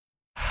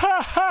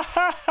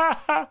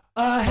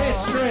A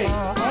history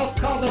of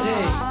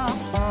comedy.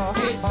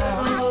 It's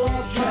several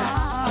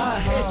objects. A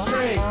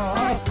history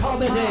of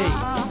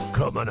comedy.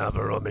 Come and have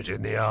a rummage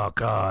in the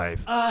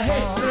archive. A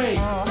history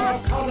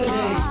of comedy.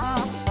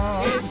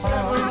 It's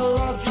several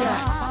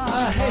objects.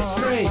 A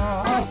history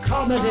of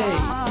comedy.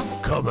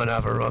 Come and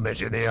have a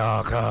rummage in the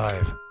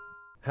archive.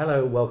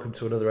 Hello, welcome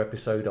to another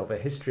episode of A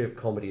History of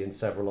Comedy in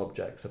Several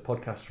Objects, a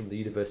podcast from the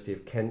University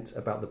of Kent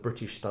about the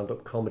British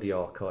stand-up comedy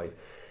archive.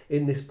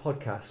 In this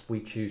podcast,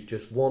 we choose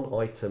just one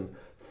item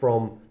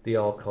from the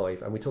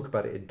archive and we talk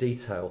about it in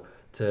detail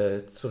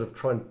to sort of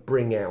try and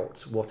bring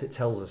out what it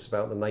tells us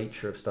about the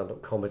nature of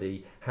stand-up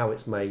comedy, how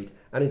it's made,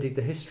 and indeed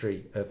the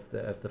history of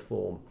the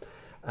form.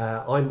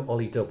 I'm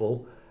Ollie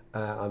Double.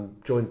 I'm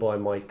joined by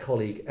my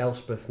colleague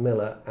Elspeth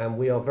Miller, and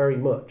we are very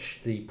much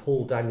the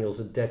Paul Daniels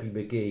and Debbie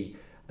McGee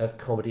of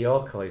comedy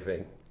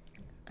archiving.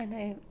 I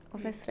know,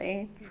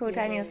 obviously, Paul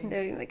Daniels and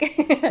Debbie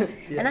McGee.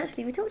 Yeah. And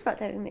actually, we talked about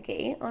Debbie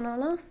McGee on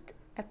our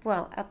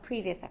our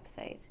previous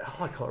episode. Oh,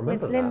 I can't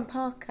remember with that. Lynn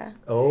Parker.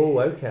 Oh,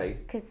 okay.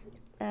 Because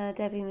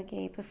Debbie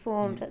McGee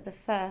performed at the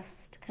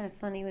first kind of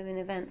Funny Women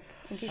event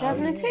in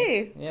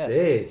 2002. Yeah.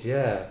 Did,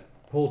 yeah.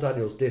 Paul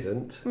Daniels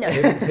didn't. No.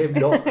 Him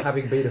not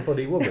having been a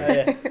funny woman.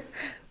 Yeah.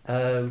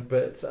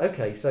 But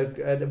okay, so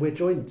we're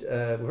joined.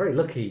 We're very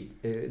lucky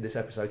in this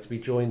episode to be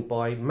joined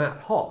by Matt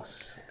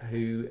Hoss,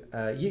 who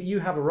you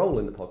have a role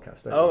in the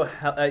podcast,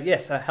 don't you?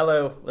 Yes.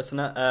 Hello,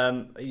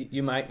 listener.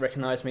 You might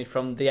recognise me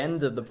from the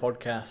end of the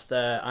podcast.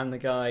 I'm the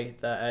guy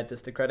that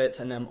does the credits,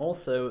 and I'm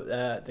also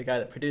the guy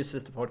that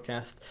produces the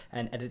podcast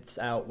and edits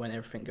out when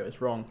everything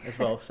goes wrong as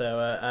well.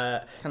 So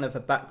kind of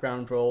a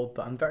background role,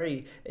 but I'm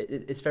very.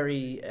 It's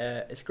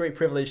a great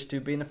privilege to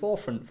be in the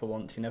forefront for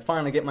once.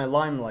 Finally get my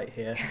limelight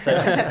here.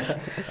 So.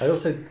 I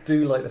also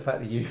do like the fact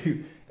that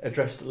you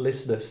addressed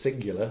listener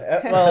singular.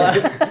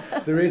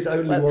 There is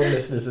only one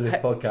listener to this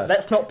podcast.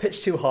 Let's not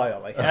pitch too high,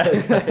 Ollie.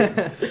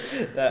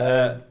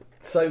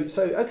 So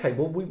okay.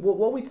 Well,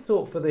 what we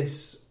thought for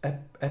this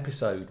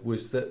episode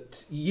was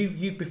that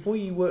you've before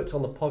you worked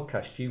on the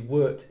podcast, you've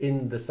worked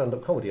in the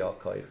stand-up comedy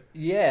archive.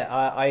 Yeah,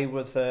 I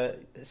was a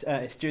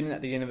student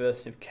at the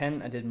University of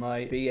Kent. I did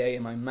my BA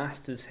and my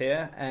Masters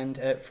here, and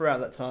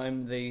throughout that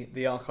time,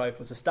 the archive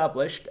was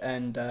established,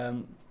 and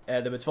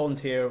there was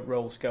volunteer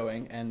roles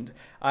going, and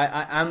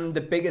I'm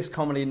the biggest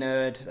comedy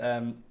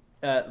nerd.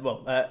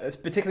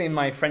 Particularly in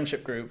my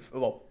friendship group.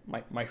 Well,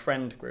 my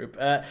friend group.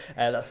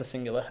 That's a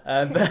singular.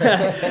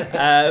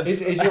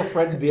 Is your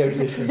friend the only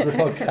listener to the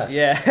podcast?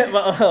 Yeah.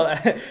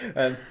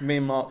 Well, me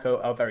and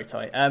Marco are very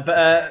tight.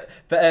 But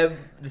the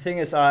thing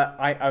is,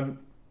 I'm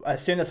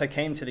as soon as I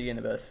came to the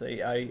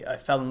university, I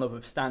fell in love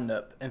with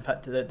stand-up. In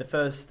fact, the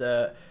first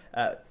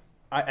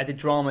I did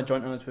drama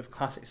joint honours with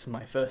classics in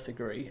my first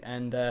degree,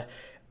 and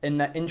in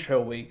that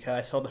intro week,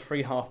 I saw the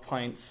 3 Half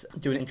Pints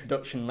do an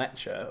introduction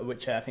lecture,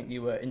 which I think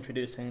you were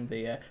introducing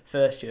the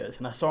first years,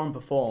 and I saw him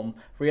perform,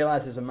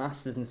 realised there was a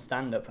master's in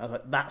stand-up, I was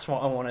like, that's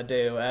what I want to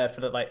do.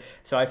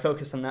 So I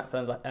focused on that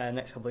for the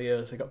next couple of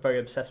years. I got very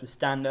obsessed with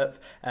stand-up,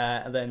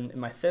 and then in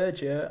my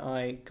third year,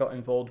 I got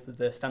involved with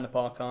the stand-up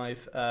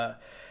archive.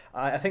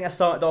 I think I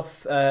started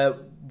off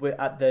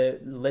at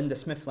the Linda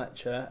Smith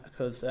lecture,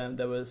 because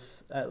there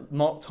was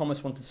Mark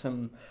Thomas wanted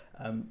some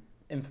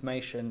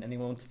information and he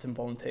wanted some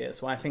volunteers,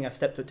 so I think I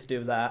stepped up to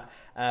do that,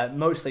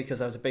 mostly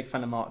because I was a big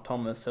fan of Mark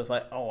Thomas, so I was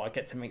like, I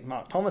get to meet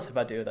Mark Thomas if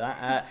I do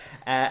that,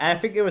 and I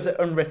think it was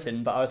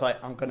unwritten, but I was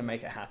like, I'm going to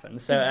make it happen,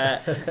 so I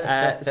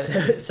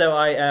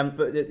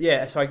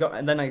got,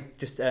 and then I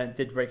just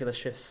did regular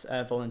shifts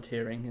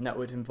volunteering, and that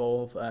would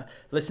involve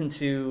listen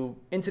to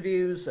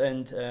interviews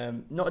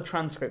and not a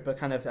transcript, but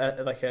kind of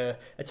like a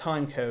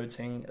time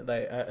coding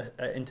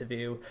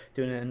interview,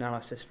 doing an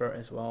analysis for it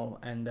as well,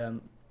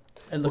 and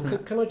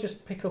can I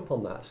just pick up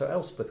on that? So,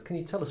 Elspeth, can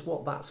you tell us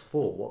what that's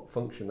for, what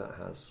function that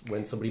has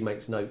when somebody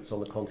makes notes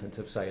on the content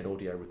of, say, an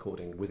audio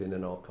recording within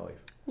an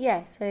archive?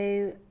 Yeah,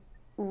 so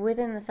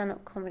within the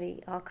stand-up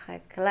comedy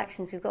archive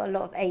collections, we've got a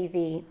lot of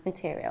AV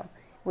material,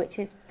 which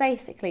is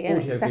basically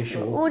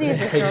audiovisual.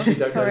 Audiovisual, in case you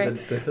don't sorry. know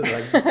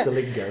the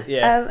lingo.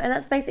 Yeah. And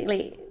that's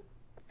basically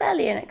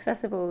fairly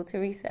inaccessible to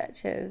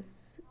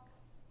researchers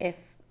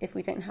if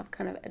we don't have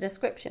kind of a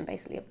description,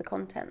 basically, of the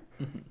content.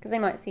 Because they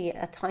might see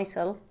a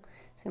title.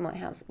 So we might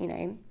have,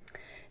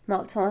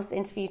 Mark Thomas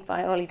interviewed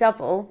by Ollie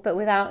Double, but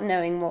without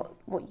knowing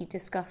what you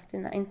discussed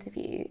in that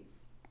interview,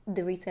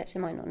 the researcher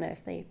might not know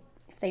if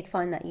they'd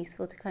find that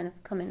useful to kind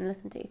of come in and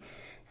listen to.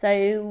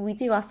 So we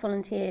do ask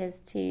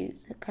volunteers to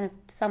kind of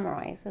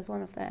summarise as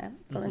one of their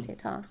volunteer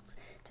tasks.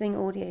 Doing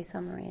audio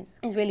summaries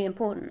is really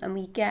important, and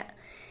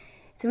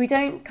so we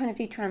don't kind of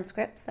do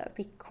transcripts. That would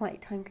be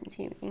quite time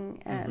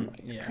consuming.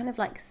 It's kind of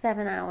like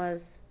 7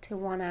 hours to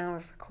 1 hour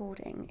of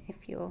recording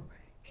if you're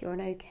an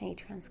okay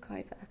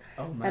transcriber.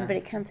 Oh, man. But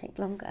it can take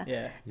longer.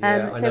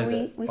 So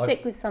we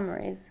stick with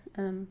summaries.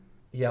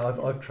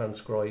 I've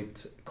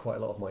transcribed quite a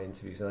lot of my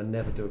interviews, and I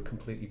never do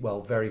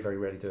very, very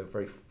rarely do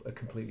a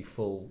completely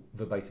full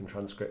verbatim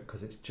transcript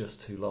because it's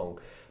just too long.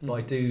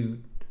 But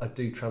I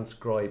do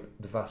transcribe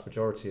the vast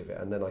majority of it,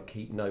 and then I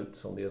keep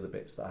notes on the other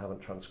bits that I haven't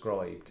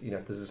transcribed.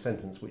 If there's a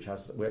sentence which I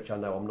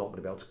know I'm not going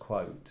to be able to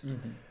quote,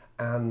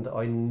 and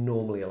I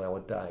normally allow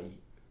a day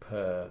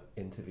per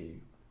interview,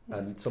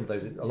 and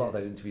a lot of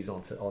those interviews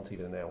aren't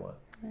even an hour.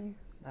 No.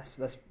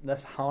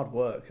 That's hard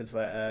work, because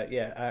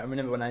I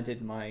remember when I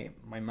did my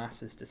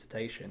master's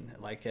dissertation,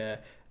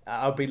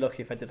 I'd be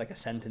lucky if I did a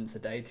sentence a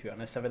day, to be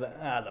honest. I'd be like,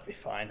 that'll be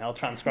fine, I'll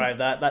transcribe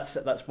that.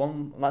 That's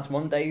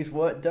one day's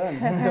work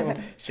done.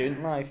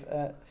 Student life.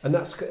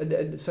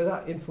 So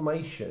that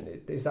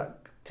information, is that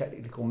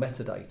technically called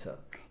metadata?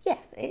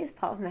 Yes, it is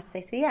part of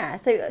metadata, yeah.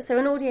 So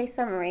an audio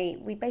summary,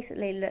 we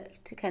basically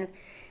look to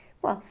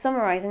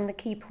summarising the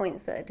key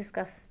points that are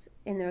discussed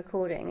in the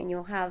recording, and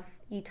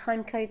you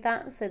time code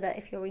that so that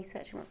if your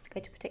researcher wants to go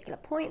to a particular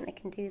point, they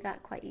can do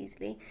that quite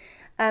easily.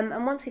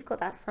 And once we've got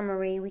that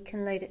summary, we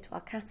can load it to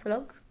our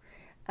catalogue,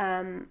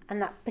 and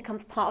that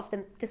becomes part of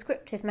the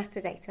descriptive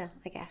metadata,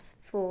 I guess,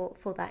 for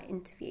that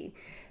interview.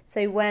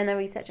 So when a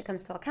researcher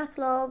comes to our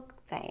catalogue,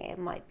 they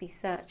might be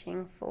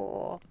searching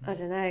for, I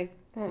don't know,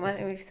 what might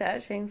they be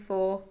searching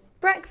for?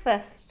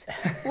 Breakfast,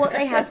 what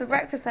they had for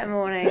breakfast that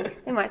morning.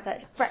 They might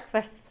search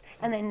breakfast,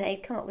 and then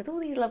they'd come up with all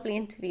these lovely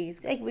interviews.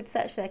 They would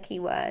search for their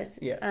keywords,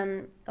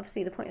 and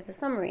obviously the point of the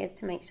summary is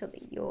to make sure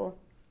that you're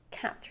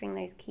capturing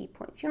those key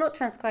points. You're not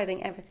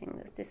transcribing everything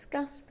that's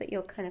discussed, but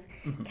you're kind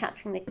of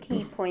capturing the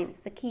key points,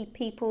 the key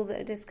people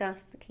that are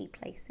discussed, the key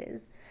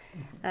places.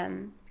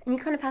 And you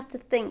kind of have to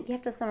think, you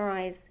have to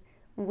summarise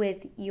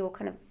with your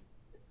kind of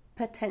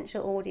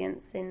potential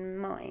audience in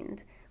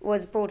mind, or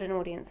as broad an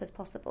audience as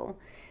possible,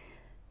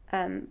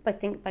 by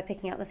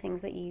picking out the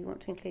things that you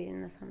want to include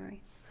in the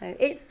summary. So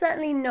it's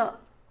certainly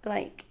not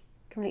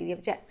completely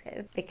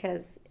objective,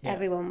 because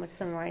everyone would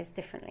summarise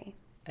differently.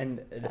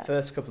 And the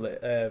first couple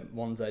of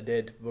ones I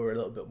did were a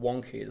little bit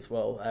wonky as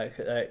well.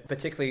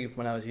 Particularly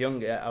when I was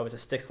younger, I was a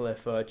stickler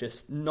for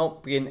just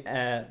not being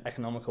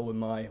economical with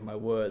my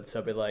words.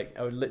 I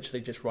would literally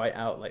just write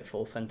out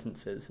full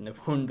sentences, and it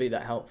wouldn't be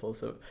that helpful.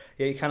 So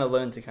you kind of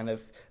learn to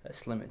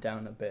slim it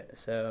down a bit.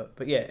 So,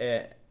 but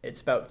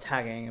it's about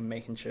tagging and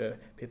making sure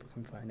people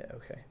can find it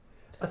okay.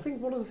 I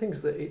think one of the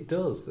things that it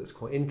does that's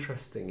quite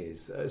interesting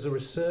is, as a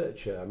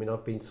researcher, I mean,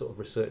 I've been sort of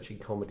researching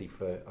comedy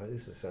for,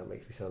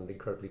 makes me sound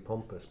incredibly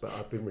pompous, but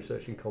I've been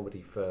researching comedy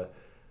for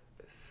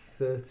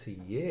 30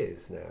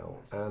 years now.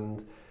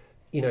 And,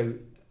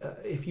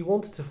 if you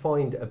wanted to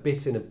find a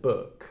bit in a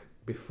book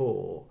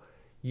before,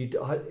 you'd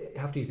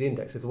have to use the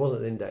index. If there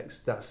wasn't an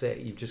index, that's it.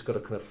 You've just got to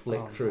kind of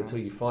flick through until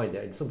you find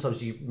it. And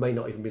sometimes you may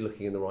not even be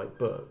looking in the right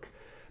book.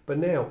 But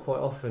now,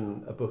 quite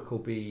often, a book will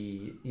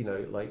be,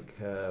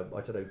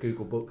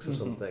 Google Books or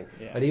something.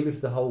 And even if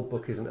the whole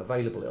book isn't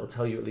available, it'll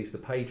tell you at least the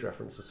page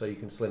references so you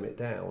can slim it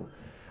down.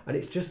 And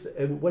it's just,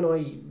 when I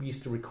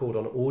used to record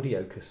on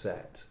audio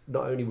cassette,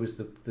 not only was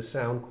the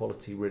sound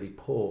quality really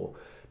poor,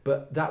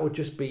 but that would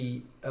just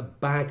be a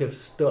bag of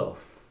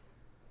stuff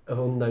of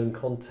unknown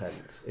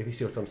content, if you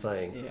see what I'm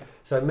saying. Yeah.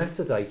 So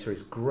metadata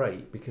is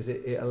great because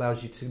it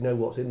allows you to know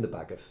what's in the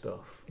bag of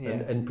stuff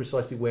and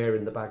precisely where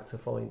in the bag to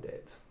find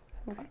it.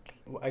 Exactly.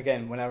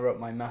 Again, when I wrote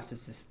my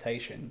master's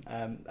dissertation,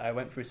 I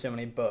went through so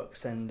many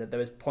books, and there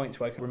was points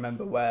where I could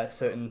remember where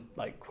certain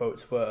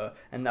quotes were,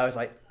 and I was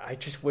like, I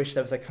just wish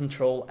there was a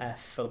Control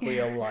F for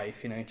real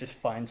life, just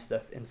find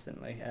stuff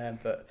instantly.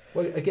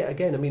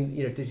 Again, I mean,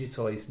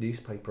 digitized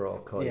newspaper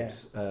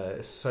archives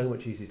are so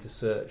much easier to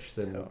search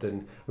than. I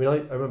mean, I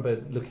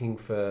remember looking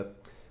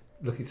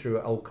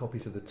through old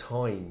copies of the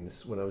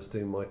Times when I was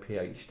doing my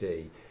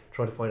PhD.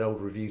 Trying to find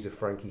old reviews of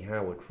Frankie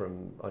Howard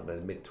from, I don't know,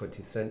 the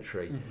mid-20th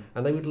century.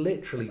 And they would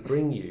literally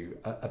bring you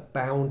a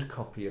bound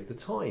copy of the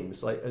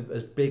Times,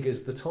 as big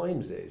as the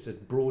Times is, a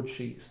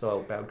broadsheet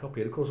style bound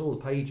copy. And of course all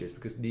the pages,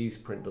 because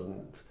newsprint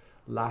doesn't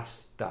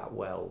last that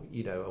well,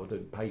 or the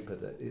paper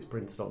that it's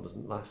printed on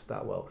doesn't last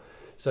that well.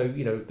 So,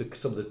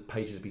 some of the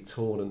pages would be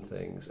torn and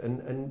things.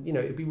 And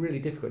it'd be really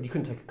difficult. You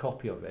couldn't take a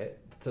copy of it,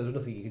 so there's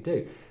nothing you could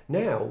do.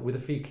 Now, with a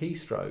few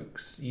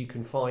keystrokes, you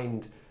can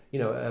find...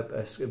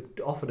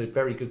 often a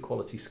very good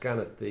quality scan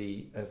of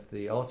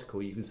the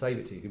article. You can save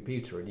it to your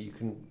computer and you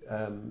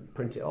can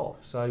print it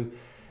off. So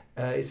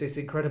it's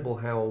incredible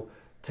how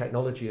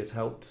technology has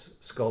helped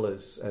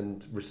scholars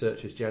and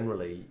researchers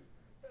generally,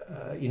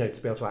 to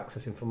be able to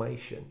access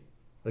information.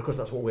 And of course,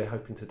 that's what we're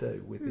hoping to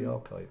do with the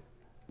archive.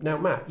 Now,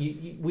 Matt,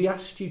 we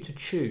asked you to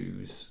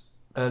choose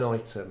an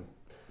item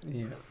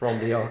from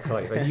the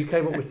archive, and you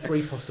came up with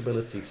 3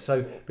 possibilities.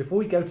 So before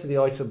we go to the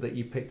item that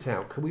you picked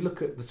out, can we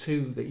look at the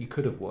 2 that you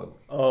could have won?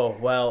 Oh,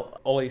 well,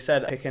 Ollie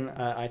said pick an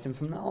item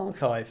from the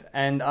archive,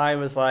 and I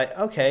was like,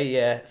 okay,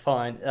 yeah,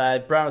 fine. I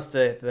browsed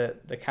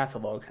the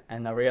catalogue,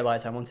 and I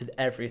realised I wanted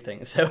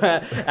everything. So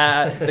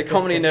the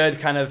comedy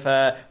nerd kind of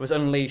was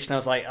unleashed, and I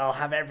was like, I'll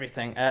have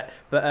everything.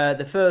 But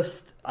the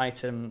first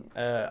item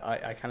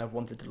I kind of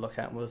wanted to look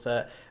at was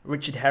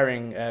Richard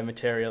Herring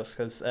materials,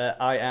 because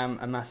I am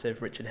a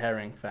massive Richard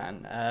Herring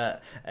fan.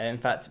 In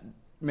fact,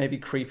 maybe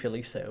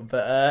creepily so.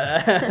 But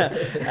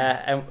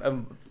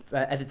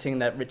editing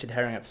that Richard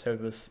Herring episode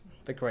was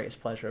the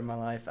greatest pleasure in my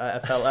life. I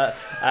felt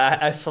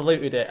I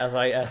saluted it as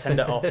I sent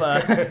it off.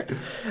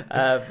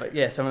 But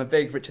yes, I'm a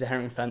big Richard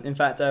Herring fan. In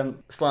fact,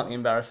 slightly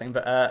embarrassing,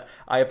 but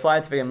I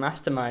applied to be a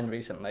mastermind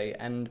recently,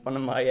 and one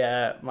of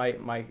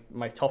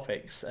my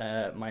topics,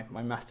 my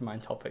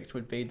mastermind topics,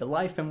 would be the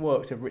life and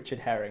works of Richard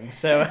Herring.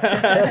 So,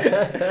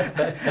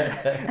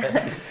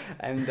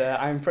 and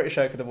I'm pretty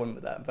sure I could have won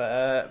with that.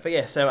 But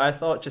yeah, so I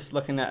thought just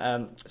looking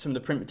at some of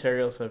the print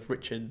materials of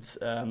Richard's.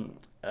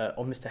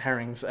 Or Mr.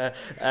 Herring's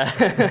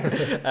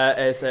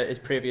his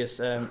previous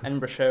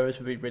Edinburgh shows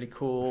would be really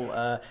cool,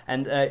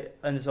 and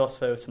there's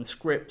also some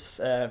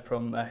scripts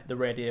from the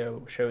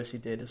radio shows he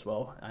did as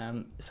well.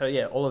 So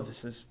yeah, all of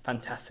this is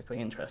fantastically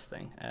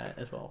interesting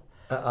as well.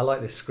 I like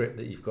this script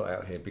that you've got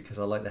out here because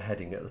I like the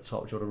heading at the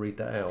top. Do you want to read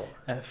that out?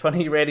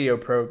 Funny radio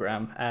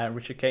program,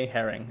 Richard K.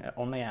 Herring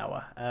on the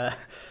hour.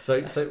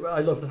 So I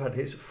love the fact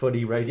that it's a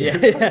funny radio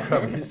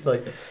program. It's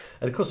like,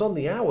 and of course, On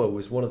the Hour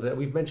was one of the,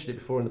 we've mentioned it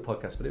before in the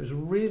podcast, but it was a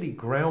really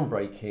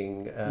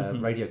groundbreaking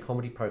radio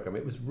comedy program.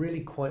 It was really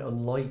quite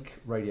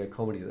unlike radio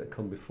comedy that had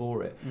come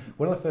before it.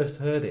 When I first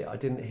heard it, I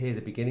didn't hear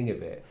the beginning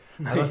of it,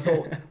 and I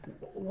thought,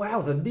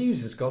 wow, the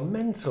news has gone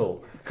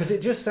mental, because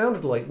it just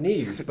sounded like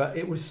news, but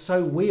it was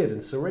so weird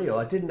and surreal.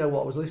 I didn't know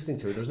what I was listening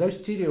to. There was no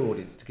studio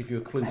audience to give you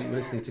a clue that you were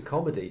listening to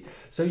comedy,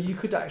 so you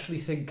could actually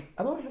think,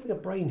 am I having a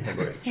brain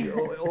hemorrhage,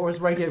 or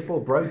is Radio 4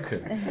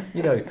 broken?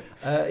 You know,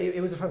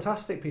 it was a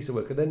fantastic piece of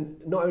work. And then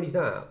not only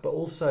that, but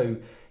also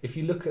if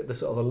you look at the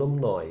sort of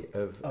alumni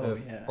of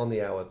On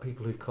the Hour,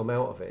 people who've come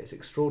out of it, it's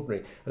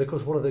extraordinary. And of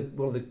course, one of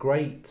the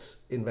great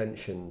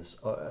inventions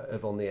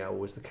of On the Hour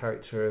was the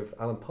character of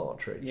Alan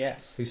Partridge,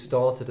 who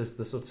started as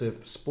the sort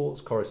of sports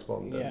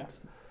correspondent. Yeah.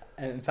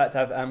 And in fact,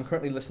 I'm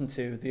currently listening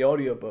to the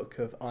audiobook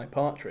of I,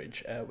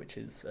 Partridge, which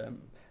is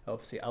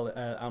obviously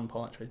Alan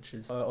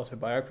Partridge's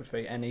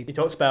autobiography, and he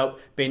talks about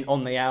being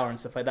on the hour and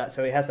stuff like that.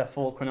 So he has a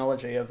full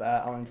chronology of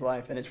Alan's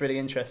life, and it's really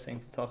interesting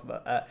to talk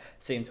about,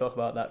 see him talk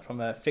about that from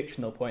a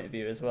fictional point of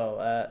view as well.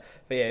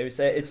 But yeah,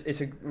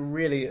 it's a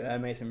really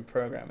amazing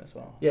program as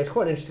well. Yeah, it's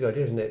quite an interesting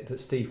idea, isn't it,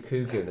 that Steve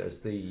Coogan, as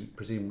the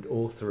presumed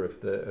author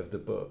of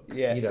the book,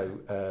 you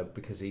know,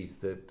 because he's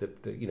the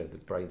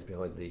brains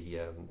behind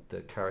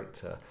the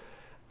character.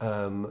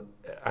 And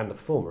the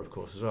performer, of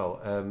course, as well.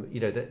 You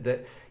know,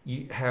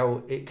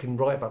 how it can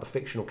write about the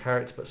fictional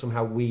character, but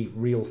somehow weave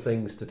real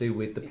things to do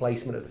with the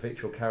placement of the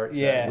fictional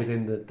character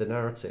within the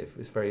narrative.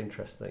 It's very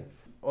interesting.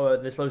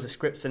 There's loads of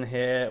scripts in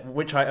here,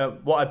 which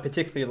what I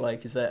particularly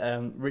like is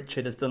that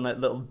Richard has done like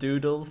little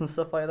doodles and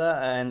stuff like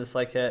that, and it's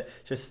like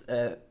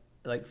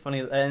like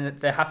funny, and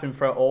they happen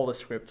throughout all the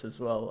scripts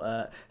as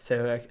well.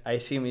 So I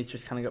assume he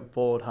just kind of got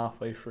bored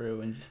halfway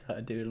through and just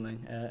started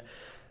doodling.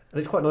 And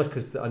it's quite nice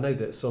because I know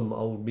that some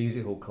old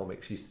music hall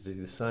comics used to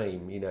do the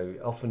same. You know,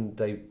 often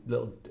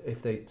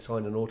if they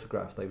sign an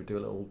autograph, they would do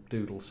a little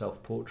doodle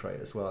self-portrait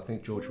as well. I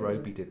think George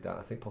Robey did that.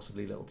 I think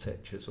possibly Little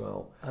Titch as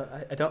well.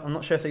 I'm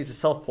not sure if these are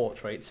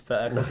self-portraits,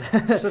 but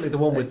certainly the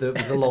one with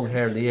the long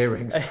hair and the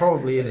earrings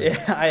probably isn't.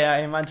 Yeah, I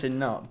imagine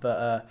not.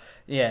 But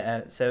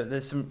so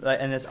there's some,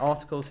 and there's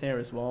articles here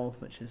as well,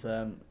 which is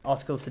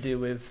articles to do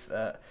with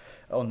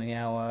On the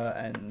Hour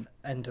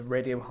and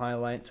radio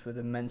highlights with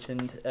them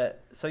mentioned.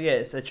 So yeah,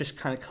 it's just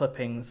kind of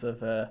clippings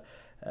of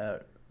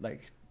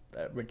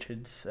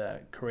Richard's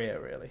career,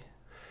 really.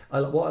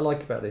 What I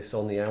like about this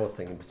On the Hour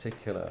thing in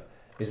particular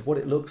is what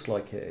it looks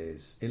like it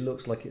is. It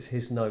looks like it's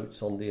his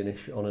notes on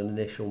an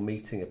initial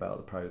meeting about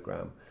the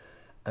programme.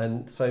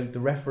 And so the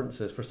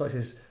references, for starters,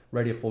 his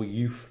Radio 4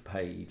 Youth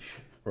page,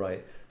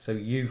 right? So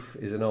youth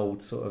is an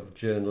old sort of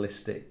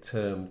journalistic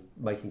term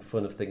making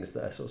fun of things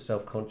that are sort of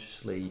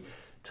self-consciously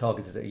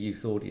targeted at a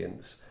youth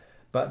audience.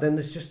 But then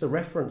there's just the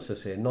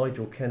references here.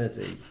 Nigel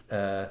Kennedy,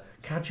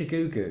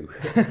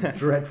 Kajagoogoo,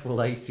 dreadful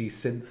 80s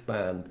synth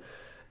band.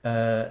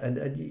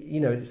 And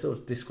you know, it sort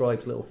of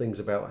describes little things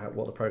about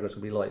what the programme's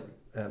going to be like.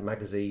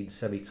 Magazine,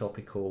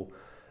 semi-topical,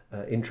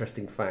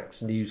 interesting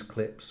facts, news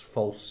clips,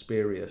 false,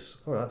 spurious.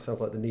 Oh, that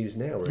sounds like the news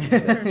now, really,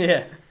 doesn't it?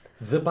 Yeah.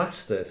 The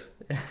Bastard,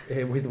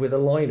 with a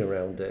line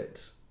around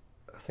it.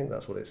 I think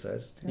that's what it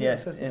says. Do you know what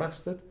it says, The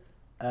Bastard?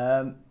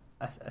 I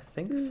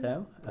think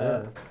so.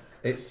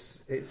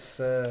 It's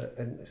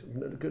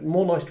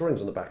more nice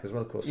drawings on the back as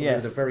well, of course.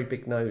 With a very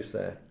big nose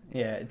there.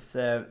 Yeah, it's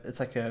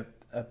like a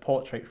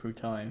portrait through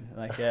time.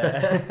 Like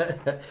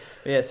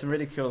yeah, some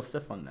really cool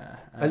stuff on there.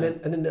 And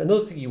then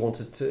another thing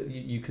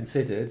you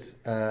considered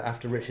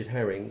after Richard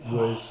Herring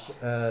was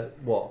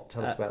what?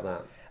 Tell us about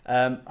that.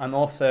 I'm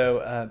also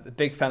a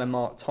big fan of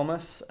Mark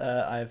Thomas.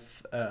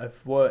 I've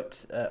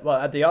worked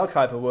at the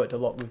archive. I worked a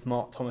lot with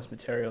Mark Thomas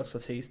materials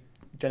because he's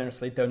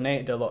generously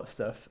donated a lot of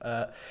stuff.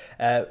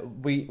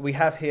 We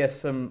have here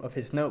some of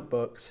his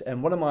notebooks,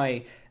 and one of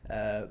my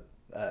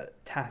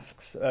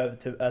tasks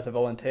as a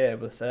volunteer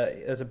was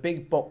there's a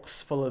big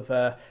box full of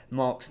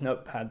Mark's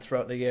notepads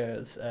throughout the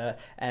years,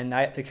 and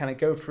I had to kind of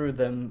go through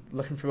them,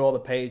 looking through all the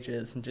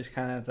pages and just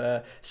kind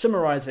of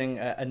summarising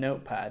a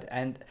notepad,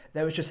 and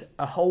there was just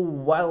a whole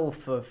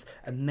wealth of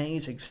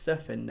amazing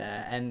stuff in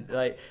there, and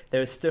like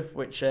there was stuff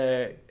which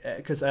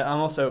because I'm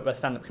also a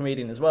stand-up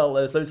comedian as well,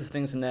 there's loads of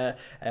things in there.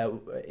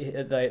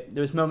 There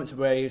was moments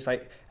where he was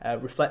like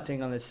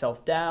reflecting on his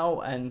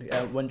self-doubt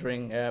and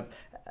wondering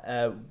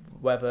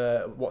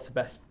whether what's the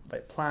best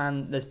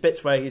plan. There's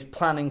bits where he's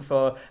planning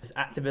for his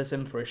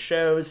activism for his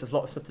shows. There's a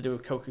lot of stuff to do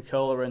with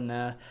Coca-Cola in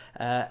there,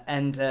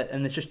 and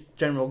there's just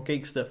general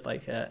gig stuff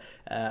like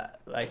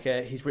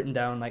he's written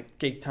down like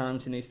gig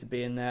times he needs to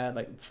be in there,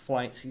 like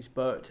flights he's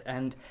booked,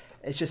 and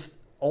it's just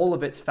all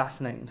of it's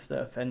fascinating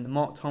stuff. And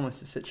Mark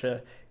Thomas is such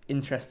a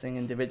interesting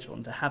individual,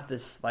 and to have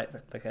this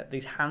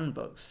these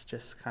handbooks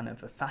just kind of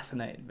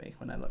fascinated me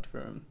when I looked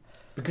through them.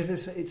 Because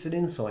it's an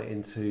insight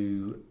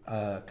into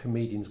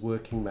comedians'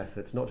 working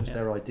methods, not just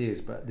their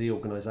ideas, but the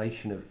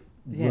organisation of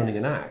running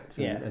an act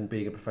and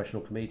being a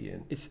professional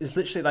comedian. It's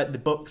literally like the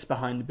books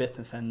behind the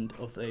business end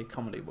of the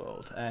comedy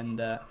world, and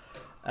so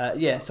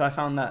I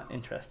found that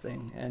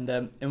interesting. And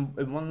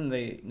in one of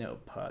the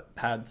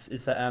notepads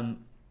is that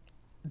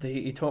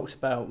he talks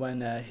about when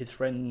his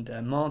friend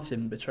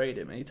Martin betrayed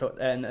him,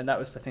 and that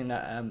was the thing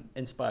that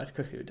inspired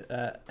Cuckood.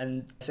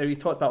 And so he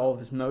talked about all of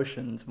his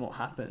emotions and what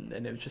happened,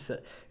 and it was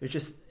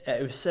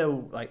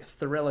so like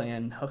thrilling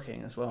and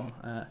hooking as well.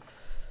 I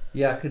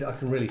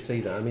can really see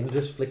that. I mean,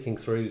 just flicking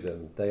through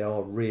them, they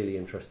are really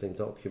interesting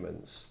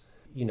documents.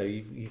 You know,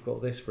 you've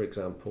got this, for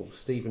example,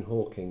 Stephen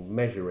Hawking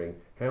measuring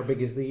how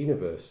big is the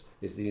universe?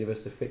 Is the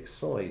universe a fixed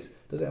size?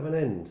 Does it have an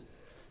end?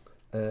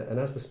 And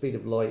as the speed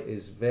of light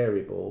is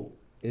variable,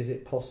 is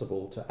it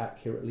possible to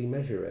accurately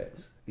measure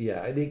it?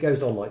 Yeah, and it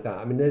goes on like that.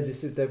 I mean,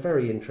 they're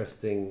very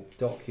interesting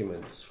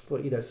documents.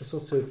 It's a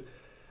sort of...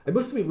 It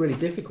must have been really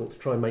difficult to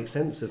try and make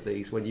sense of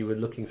these when you were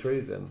looking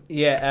through them.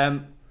 Yeah,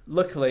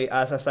 luckily,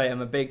 as I say,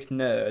 I'm a big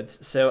nerd,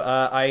 so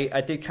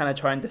I did kind of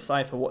try and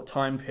decipher what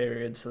time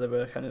periods they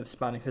were kind of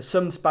spanning, because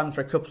some span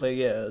for a couple of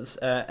years,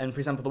 and for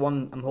example, the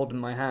one I'm holding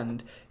in my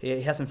hand,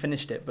 he hasn't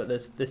finished it, but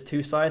there's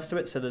two sides to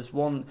it. So there's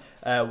one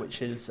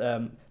which is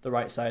the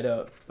right side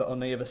up, but on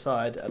the other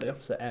side, at the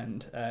opposite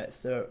end, it's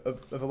the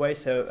other way,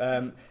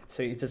 so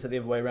he does it the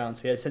other way around.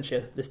 So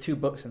essentially, there's two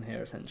books in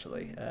here,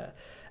 essentially.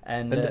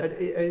 And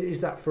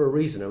is that for a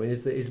reason? I mean,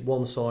 is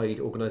one side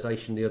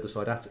organisation, the other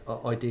side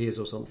ideas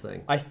or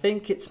something? I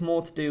think it's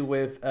more to do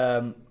with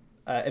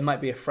it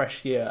might be a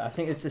fresh year. I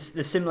think it's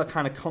the similar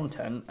kind of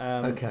content.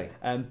 Okay.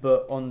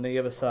 But on the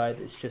other side,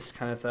 it's just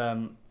kind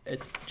of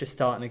it's just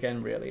starting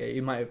again. Really,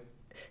 you might have,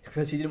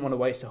 because you didn't want to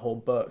waste a whole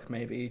book.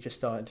 Maybe you just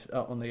started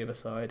on the other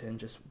side and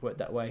just worked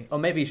that way, or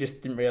maybe you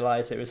just didn't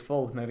realise it was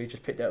full. Maybe you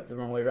just picked it up the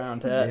wrong way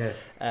around.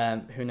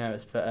 Who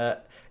knows?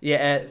 But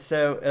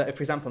so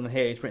for example, on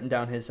here he's written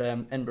down his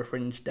Edinburgh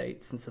Fringe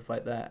dates and stuff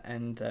like that,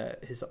 and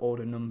his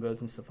order numbers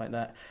and stuff like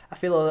that. I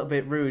feel a little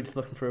bit rude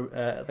looking through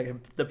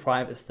the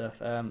private stuff,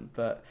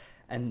 but.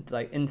 And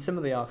like in some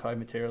of the archive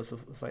materials,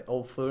 it's like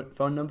old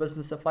phone numbers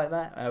and stuff like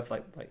that of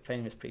like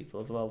famous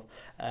people as well.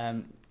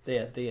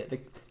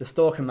 The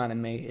stalker man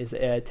in me is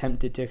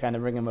tempted to kind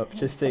of ring him up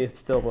just to see if it's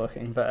still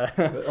working, but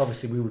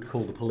obviously we would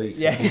call the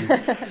police if you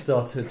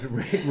started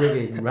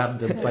ringing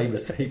random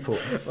famous people.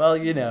 Well,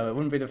 it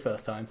wouldn't be the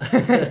first time.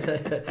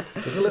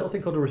 There's a little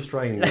thing called a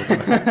restraining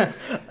order.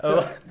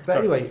 But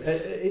anyway,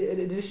 in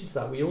addition to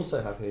that, we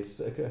also have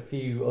a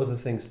few other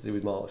things to do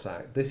with Mark's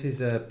Act. This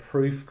is a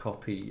proof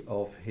copy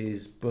of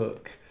his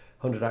book,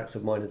 100 Acts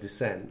of Minor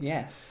Dissent.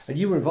 Yes. And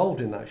you were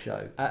involved in that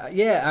show.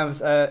 I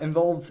was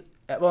involved.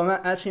 Well, I'm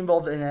actually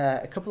involved in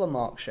a couple of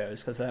Mark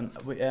shows, because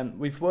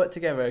we've worked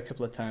together a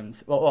couple of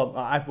times. Well,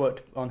 I've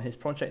worked on his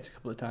project a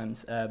couple of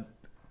times,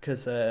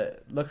 because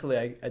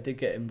luckily I did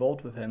get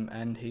involved with him,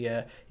 and he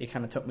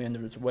kind of took me under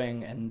his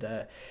wing. And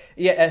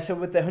so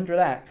with the 100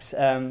 Acts,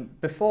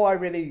 before I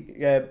really...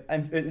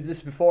 this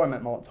is before I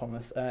met Mark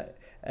Thomas,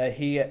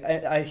 he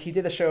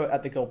did a show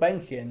at the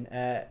Gulbenkian,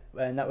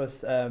 and that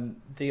was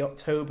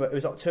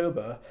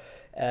October,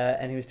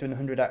 and he was doing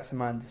 100 Acts of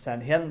Minor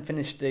Dissent. He hadn't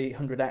finished the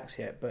 100 Acts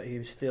yet, but he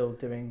was still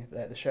doing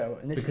the show.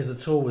 And because the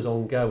tour was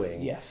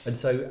ongoing. Yes. And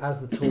so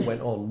as the tour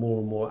went on, more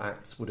and more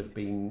acts would have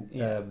been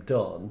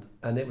done.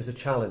 And it was a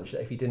challenge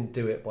that if he didn't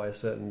do it by a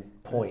certain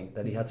point,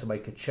 then he had to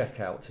make a check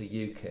out to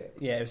UKIP.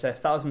 Yeah, it was a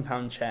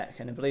 £1,000 check,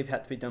 and I believe it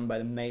had to be done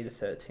by May the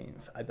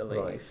 13th, I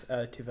believe,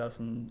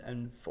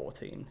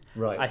 2014.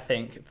 Right. I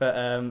think, but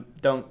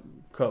don't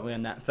quote me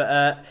on that.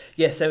 But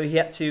so he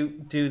had to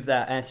do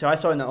that, and so I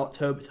saw in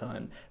October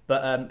time.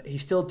 But he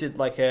still did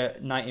like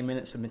 90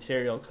 minutes of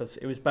material, because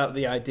it was about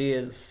the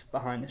ideas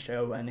behind the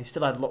show, and he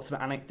still had lots of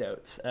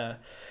anecdotes of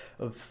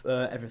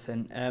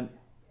everything.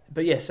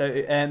 But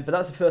that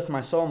was the first time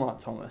I saw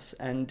Mark Thomas,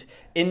 and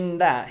in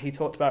that he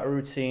talked about a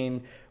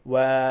routine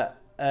where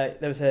there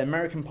was an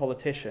American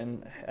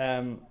politician.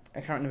 I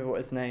can't remember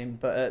what his name,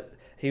 but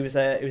he was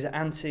an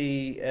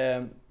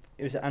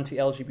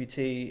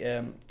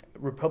anti-LGBT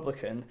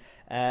Republican,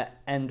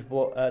 And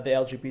what the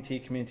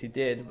LGBT community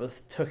did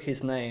was took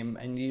his name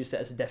and used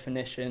it as a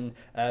definition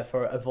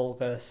for a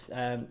vulgar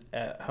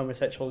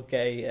homosexual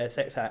gay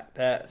sex act.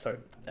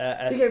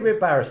 You get a bit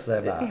embarrassed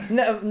there, Matt.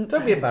 No,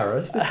 Don't be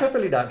embarrassed. It's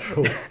perfectly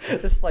natural.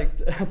 It's like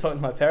talking to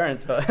my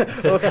parents, but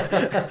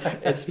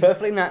it's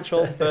perfectly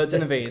natural. Birds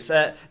and the bees.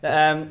 It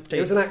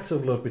was an act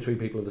of love between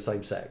people of the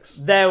same sex.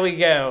 There we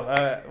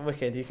go.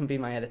 Wicked. You can be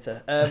my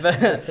editor.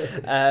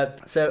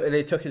 So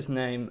they took his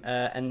name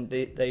and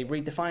they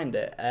redefined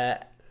it.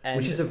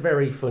 Which is a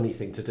very funny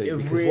thing to do,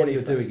 because really what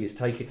you're doing is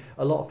taking...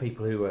 A lot of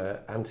people who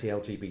are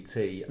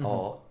anti-LGBT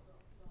are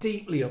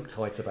deeply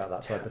uptight about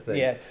that type of thing.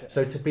 Yeah,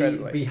 so to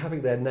be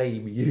having their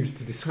name used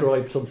to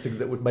describe something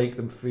that would make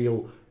them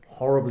feel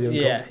horribly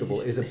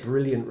uncomfortable is a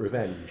brilliant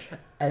revenge.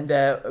 And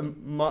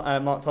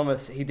Mark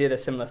Thomas, he did a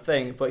similar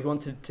thing, but he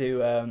wanted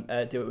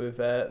to do it with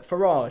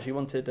Farage. He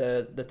wanted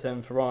the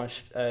term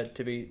Farage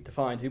to be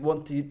defined. He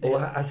wanted,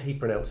 or as he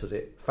pronounces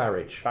it,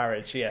 Farage.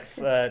 Farage, yes,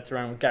 to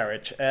rhyme with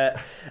garage.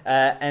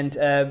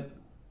 And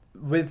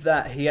with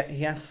that,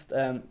 he asked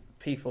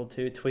people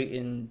to tweet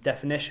in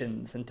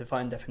definitions and to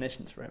find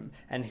definitions for him,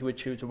 and he would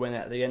choose a winner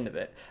at the end of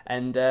it.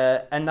 And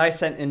I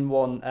sent in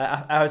one.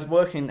 I was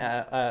working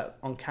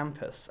on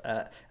campus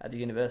at the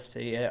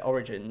university,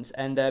 Origins,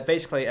 and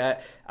basically I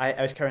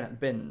was carrying out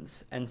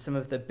bins, and some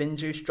of the bin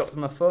juice dropped on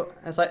my foot.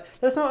 I was like,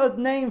 "There's not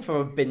a name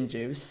for a bin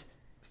juice."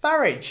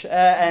 Farage,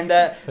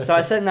 so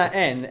I sent that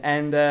in,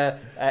 and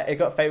it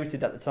got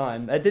favorited at the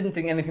time. I didn't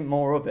think anything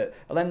more of it.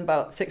 And then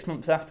about 6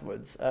 months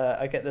afterwards,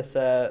 I get this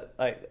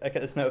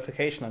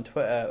notification on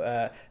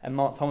Twitter, and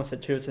Mark Thomas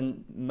had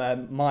chosen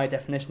my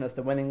definition as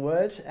the winning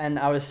word, and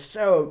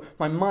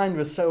my mind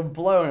was so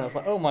blown. I was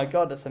like, oh my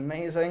god, that's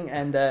amazing!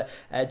 And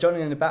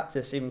Johnny and the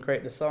Baptist even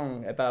created a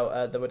song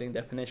about the winning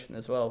definition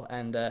as well,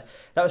 and that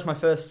was my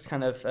first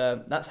kind of.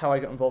 That's how I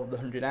got involved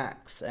with the 100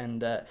 Acts,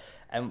 and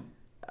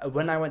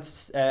when I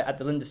went at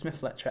the Linda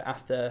Smith lecture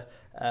after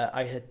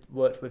I had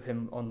worked with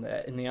him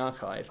in the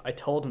archive, I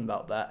told him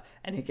about that,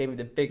 and he gave me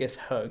the biggest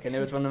hug, and it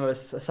was one of the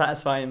most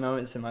satisfying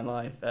moments in my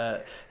life.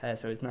 So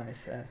it was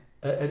nice.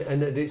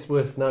 And it's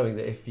worth knowing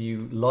that if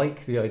you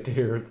like the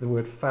idea of the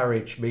word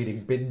Farage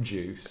meaning bin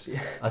juice,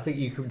 I think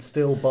you can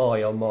still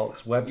buy on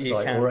Mark's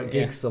website or at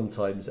gigs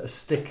sometimes a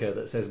sticker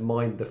that says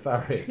 "Mind the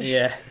Farage."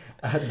 Yeah.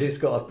 And it's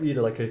got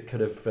like a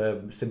kind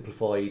of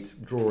simplified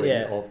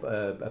drawing of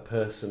a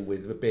person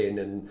with a bin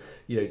and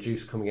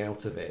juice coming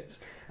out of it.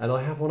 And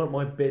I have one at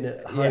my bin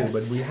at home,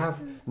 and we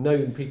have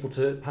known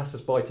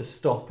passers-by to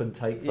stop and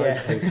take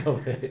photos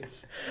of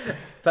it.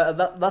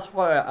 But that's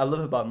what I love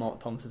about Mark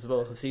Thomas as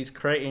well, because he's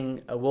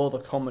creating a world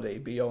of comedy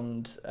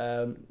beyond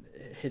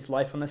his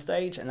life on the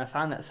stage, and I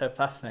found that so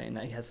fascinating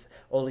that he has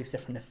all these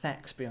different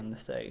effects beyond the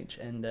stage,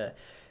 and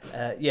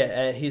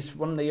he's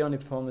one of the only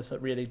performers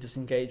that really does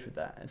engage with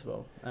that as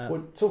well.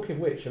 Well, talking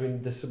of which, I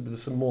mean, there's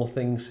some more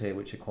things here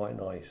which are quite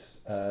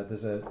nice.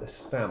 There's a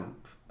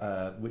stamp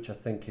which I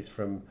think is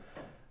from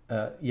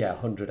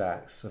 100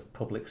 Acts of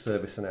public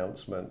service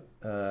announcement.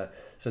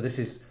 So this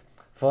is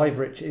 5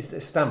 rich. It's a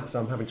stamp, so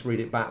I'm having to read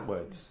it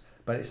backwards,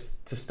 but it's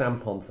to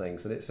stamp on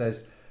things, and it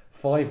says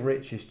 5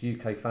 richest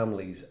UK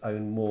families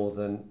own more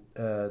than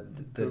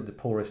the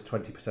poorest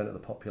 20% of the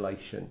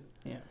population.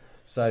 Yeah.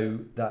 So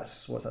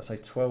that's, what's that say,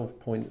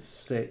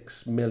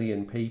 12.6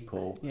 million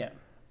people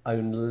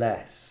own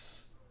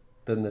less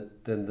than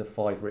the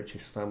 5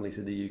 richest families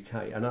in the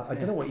UK. And I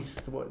don't know what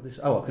this...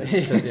 Oh, I could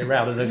have turned it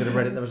around and they're going to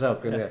read it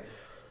themselves.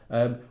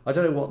 I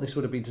don't know what this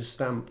would have been to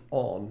stamp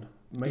on.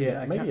 Maybe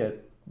a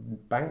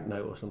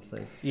banknote or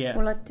something. Yeah.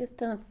 Well, I've just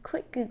done a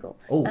quick Google.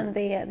 Oh. And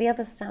the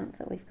other stamp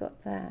that we've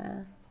got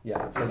there...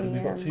 Yeah, so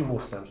we've got 2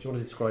 more stamps. Do you want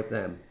to describe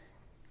them?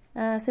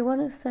 So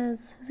one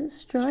says, is it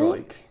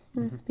strike?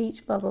 In a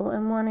speech bubble,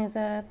 and one is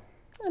a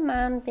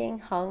man being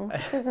hung,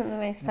 which isn't the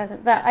most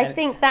pleasant. But I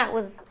think that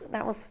was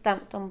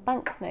stamped on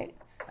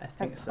banknotes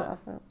as part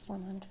of the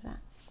 100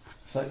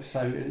 Acts.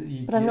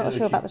 But I'm not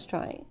sure about the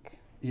strike.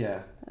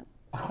 Yeah.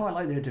 I quite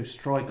like the idea of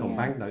strike on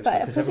banknotes,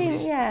 because everybody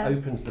just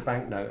opens the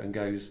banknote and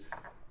goes,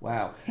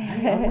 wow.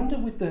 I wonder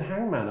with the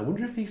hangman, I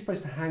wonder if he's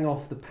supposed to hang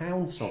off the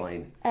pound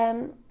sign.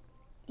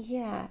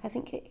 Yeah, I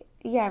think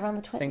around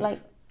the 20, like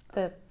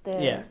the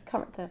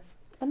current the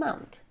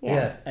amount.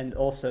 Yeah, and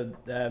also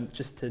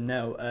just to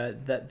know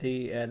that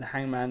the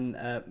hangman,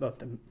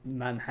 the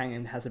man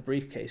hanging, has a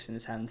briefcase in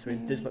his hand, so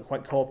it does look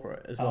quite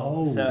corporate as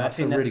well. Oh, so that's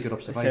a really good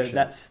observation.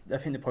 So I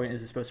think the point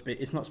is it's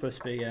not supposed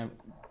to be.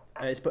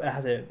 It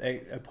has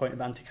a point of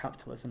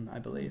anti-capitalism, I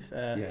believe.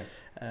 Is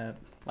it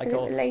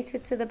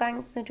related to the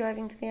bank they're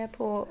driving to the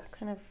airport,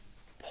 kind of?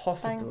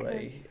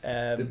 Possibly.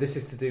 This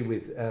is to do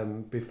with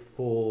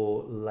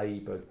before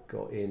Labour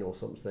got in or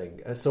something.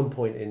 At some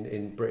point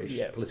in British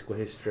political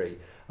history,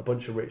 a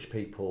bunch of rich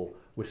people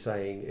were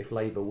saying, if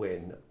Labour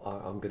win,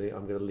 I'm going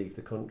to leave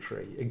the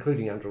country,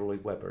 including Andrew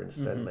Lloyd Webber,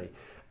 incidentally.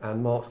 Mm-hmm.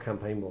 And Mark's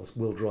campaign was,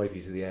 we'll drive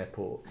you to the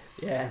airport.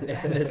 Yeah,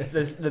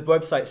 there's the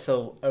website's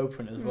still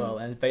open as well,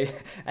 and it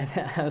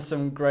has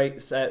some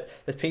great...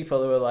 there's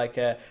people who are like...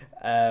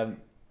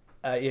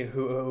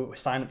 who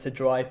sign up to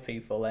drive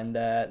people, and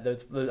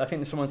I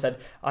think someone said,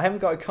 "I haven't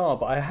got a car,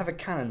 but I have a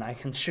cannon. I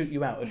can shoot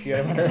you out if you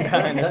ever have a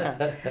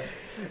cannon."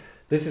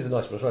 This is a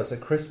nice one as well. It's a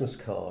Christmas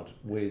card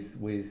with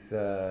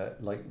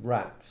like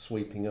rats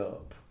sweeping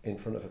up in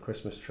front of a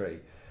Christmas tree.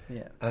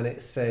 Yeah. And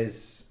it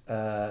says,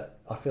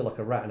 "I feel like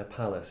a rat in a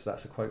palace."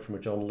 That's a quote from a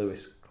John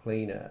Lewis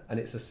cleaner, and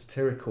it's a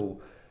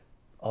satirical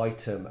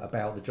item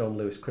about the John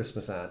Lewis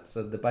Christmas ad.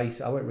 So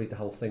I won't read the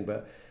whole thing,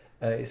 but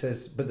it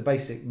says, but the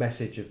basic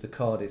message of the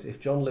card is, if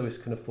John Lewis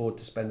can afford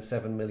to spend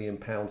 £7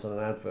 million on an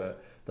advert,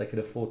 they can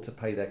afford to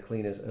pay their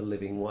cleaners a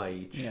living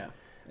wage. Yeah.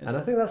 And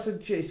I think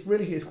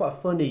it's quite a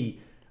funny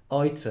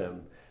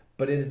item,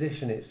 but in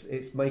addition,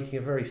 it's making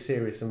a very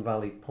serious and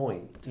valid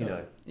point. You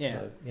know. Yeah.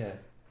 So, yeah.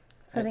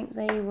 So I think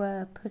they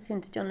were put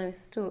into John Lewis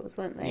stores,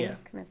 weren't they? Yeah.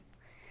 Kind of.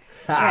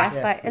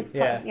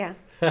 Yeah.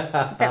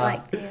 A bit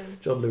like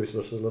John Lewis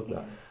must have loved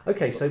that.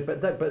 Okay, so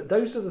but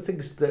those are the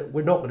things that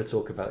we're not going to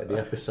talk about in the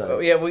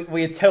episode. Yeah,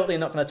 we're totally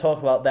not going to talk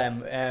about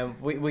them.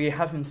 We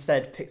have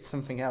instead picked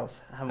something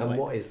else, haven't we? And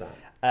what is that?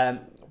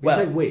 Well,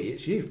 you say we,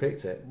 it's you've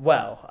picked it.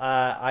 Well,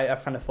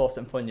 I've kind of forced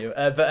it upon you.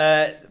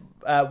 But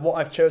what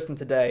I've chosen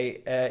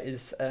today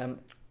is an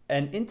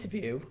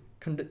interview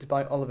conducted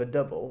by Oliver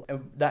Double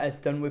that is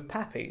done with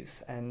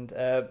Pappy's. And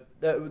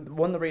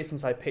one of the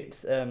reasons I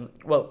picked...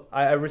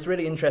 I was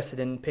really interested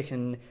in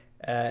picking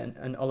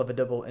an Oliver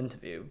Double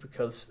interview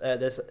because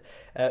there's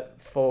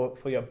for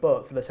your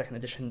book, for the second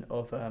edition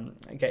of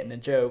Getting a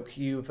Joke,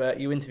 you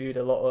interviewed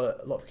a lot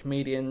of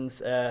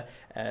comedians,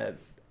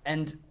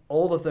 and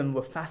all of them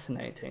were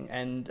fascinating,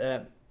 and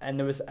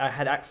I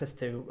had access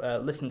to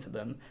listen to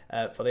them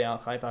for the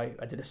archive.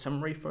 I did a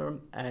summary for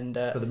them, and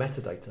for the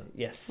metadata.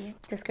 Yes, yeah,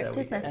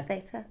 descriptive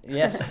metadata.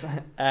 Yes,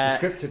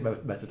 descriptive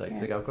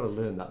metadata. Yeah. I've got to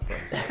learn that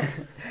phrase.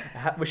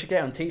 We should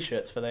get on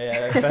T-shirts for our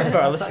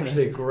listeners. That's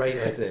actually a great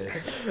idea.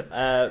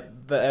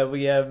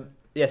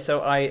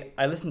 So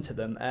I listened to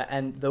them,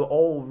 and they were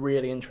all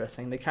really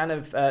interesting. They kind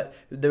of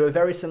they were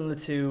very similar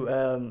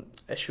to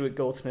Stuart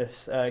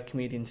Goldsmith's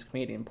Comedian's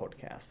Comedian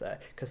podcast,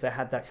 because they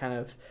had that kind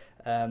of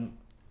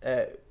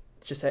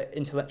just an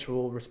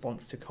intellectual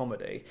response to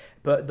comedy.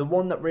 But the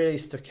one that really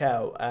stuck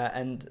out,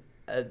 and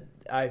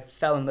I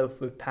fell in love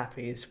with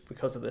Pappy's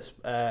because of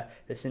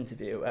this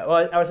interview.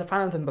 I was a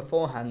fan of them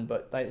beforehand,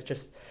 but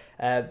just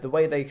the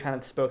way they kind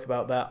of spoke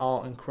about their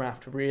art and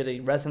craft really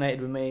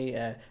resonated with me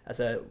as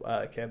a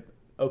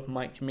open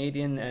mic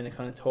comedian, and it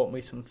kind of taught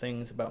me some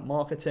things about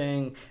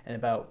marketing and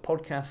about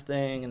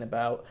podcasting and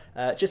about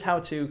just how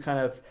to kind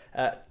of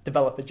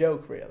develop a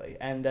joke, really.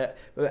 And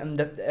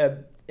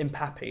in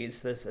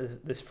Pappy's,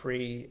 there's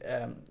three,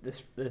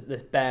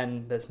 there's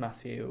Ben, there's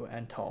Matthew,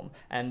 and Tom,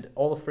 and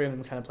all three of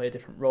them kind of play a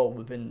different role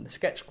within the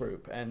sketch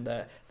group, and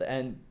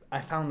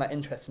I found that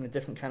interesting, the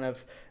different kind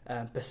of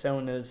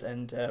personas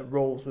and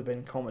roles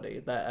within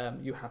comedy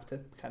that you have to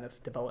kind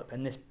of develop,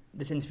 and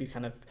this interview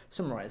kind of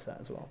summarised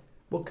that as well.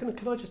 Well,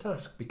 can I just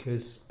ask,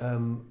 because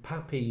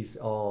Pappy's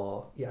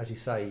are, as you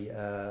say,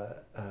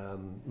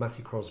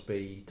 Matthew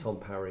Crosby, Tom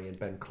Parry and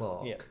Ben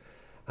Clark,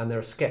 and they're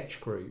a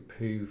sketch group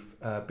who've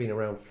been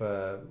around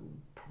for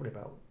probably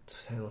about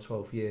 10 or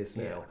 12 years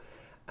now,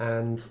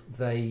 and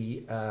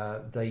they've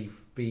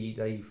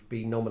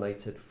been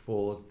nominated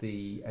for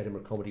the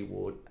Edinburgh Comedy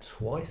Award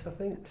twice, I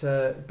think.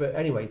 But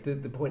anyway,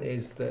 the point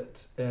is that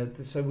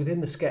so within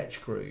the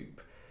sketch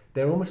group,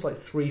 they're almost like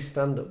three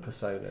stand-up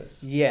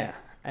personas. Yeah.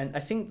 And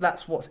I think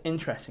that's what's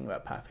interesting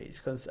about Pappy's,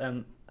 because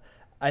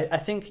I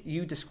think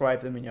you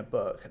describe them in your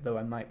book, though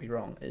I might be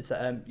wrong, is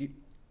that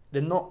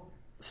they're not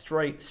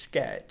straight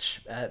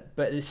sketch,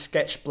 but it's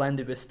sketch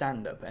blended with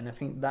stand-up, and I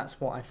think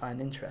that's what I find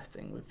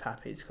interesting with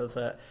Pappy's, because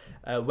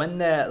when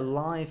they're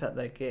live at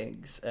their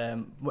gigs,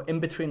 in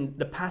between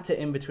the patter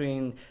in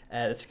between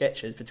the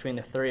sketches between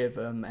the three of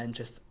them, and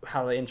just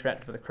how they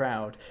interact with the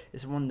crowd,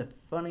 is one of the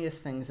funniest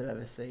things I've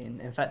ever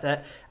seen. In fact,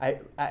 at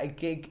a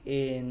gig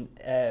in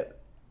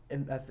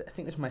I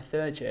think it was my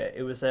third year.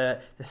 It was the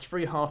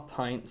 3 Half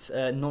Pints,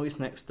 Noise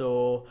Next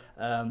Door,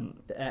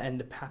 and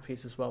the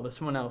Pappy's as well. There's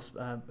someone else.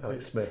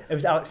 Alex Smith. It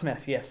was Alex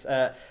Smith, yes.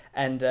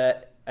 And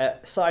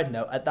side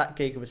note, at that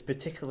gig it was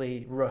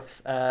particularly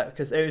rough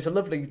because it was a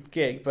lovely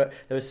gig, but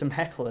there was some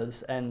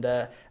hecklers, and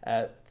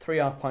 3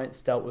 Half Pints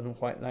dealt with them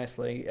quite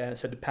nicely.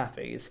 So did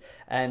Pappy's,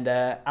 and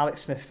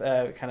Alex Smith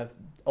kind of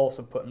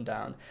also put them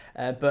down,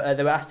 but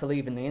they were asked to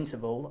leave in the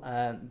interval,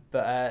 and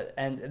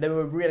they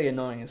were really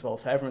annoying as well,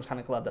 so everyone's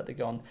kind of glad that they're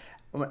gone.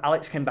 And when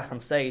Alex came back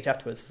on stage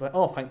afterwards, it's like,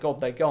 oh, thank God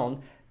they're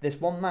gone.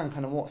 This one man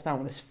kind of walks down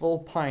with this full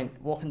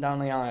pint, walking down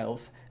the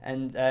aisles,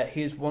 and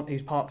he's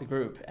part of the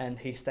group, and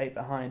he stayed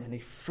behind, and he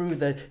threw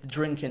the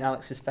drink in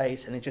Alex's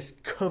face, and he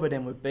just covered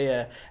him with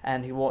beer,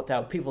 and he walked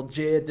out. People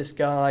jeered this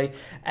guy,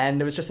 and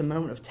there was just a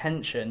moment of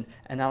tension,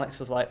 and Alex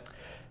was like,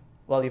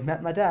 well, you've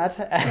met my dad.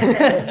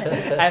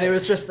 And it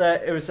was just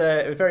it was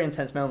a very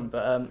intense moment,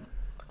 but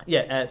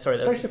Sorry.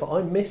 Strangely enough,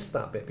 I missed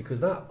that bit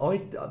because that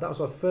was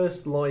my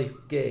first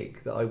live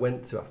gig that I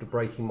went to after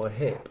breaking my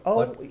hip.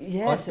 Oh,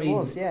 yes, it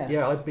was, yeah.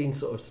 Yeah, I'd been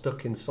sort of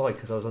stuck inside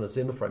because I was on a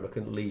Zimmer frame. I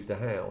couldn't leave the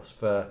house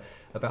for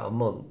about a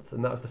month,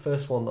 and that was the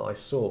first one that I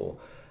saw.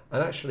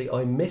 And actually,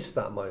 I missed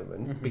that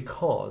moment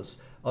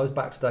because I was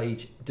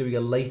backstage doing a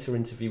later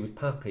interview with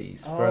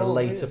Pappy's for a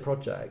later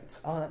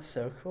project. Oh, that's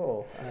so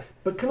cool.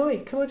 But can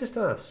I just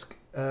ask?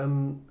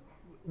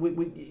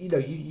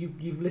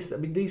 You've listened.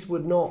 I mean, these were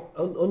not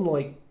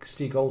unlike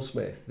Stu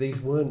Goldsmith.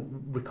 These weren't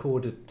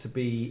recorded to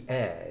be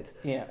aired.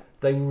 Yeah,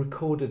 they were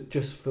recorded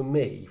just for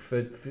me,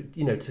 for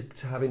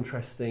to have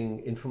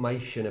interesting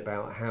information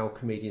about how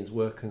comedians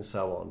work and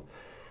so on.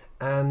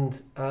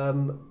 And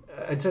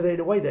so in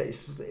a way that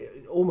it's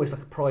almost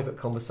like a private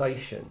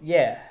conversation.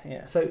 Yeah.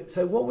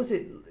 So what was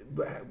it?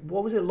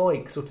 What was it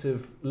like, sort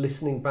of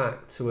listening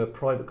back to a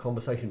private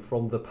conversation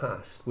from the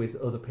past with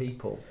other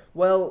people?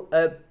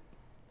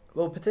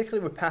 Well,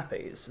 particularly with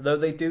Pappy's, though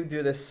they do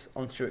this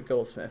on Stuart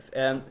Goldsmith,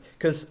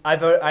 because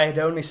I had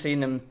only seen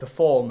them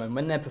perform, and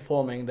when they're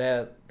performing,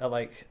 they're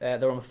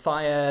on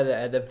fire,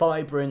 they're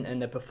vibrant and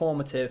they're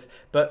performative.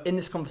 But in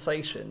this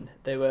conversation,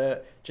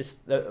 they're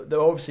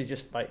obviously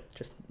just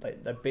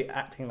they're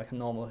acting like a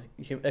normal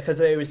human, because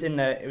it was in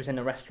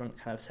a restaurant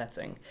kind of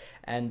setting,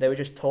 and they were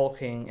just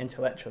talking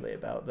intellectually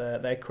about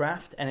their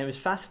craft, and it was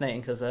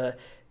fascinating because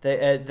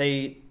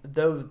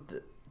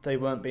they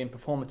weren't being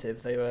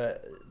performative. They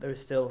were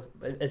still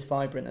as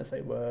vibrant as they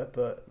were,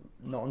 but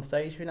not on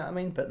stage. You know what I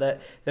mean? But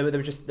they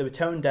were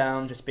toned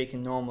down, just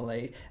speaking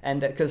normally.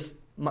 And because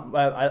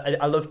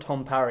I love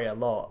Tom Parry a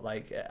lot,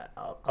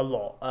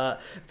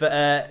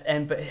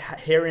 but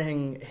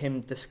hearing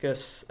him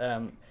discuss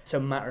so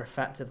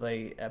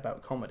matter-of-factly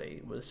about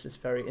comedy was just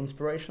very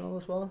inspirational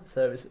as well.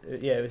 So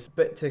it was.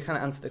 But to kind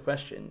of answer the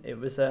question, it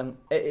was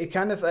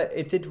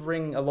it did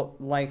ring a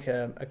lot like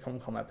a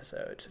ComCom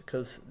episode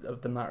because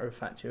of the matter of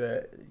fact you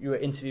were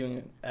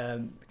interviewing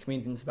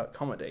comedians about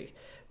comedy.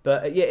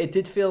 But it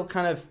did feel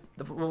kind of,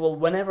 well,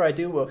 whenever I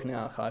do work in the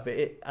archive,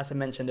 it as I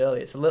mentioned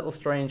earlier, it's a little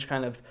strange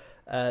kind of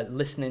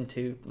listening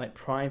to like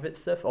private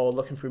stuff or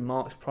looking through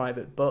Mark's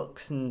private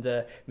books and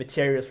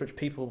materials which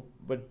people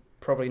would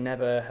probably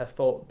never have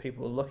thought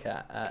people would look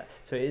at.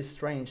 So it is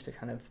strange to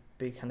kind of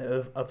be kind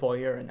of a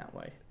voyeur in that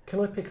way. Can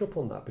I pick up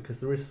on that? Because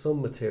there is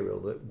some material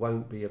that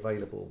won't be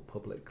available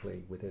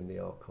publicly within the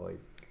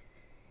archive.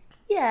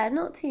 Yeah,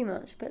 not too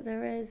much, but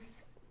there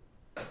is.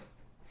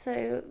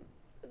 So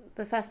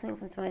the first thing that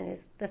comes to mind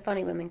is the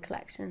Funny Women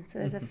collection. So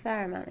there's a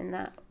fair amount in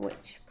that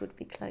which would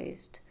be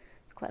closed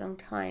for quite a long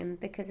time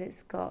because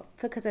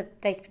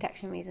of data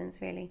protection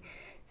reasons, really.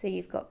 So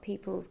you've got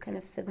people's kind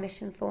of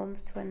submission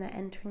forms to when they're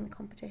entering the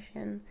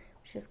competition,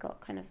 which has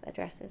got kind of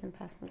addresses and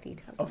personal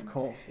details. Of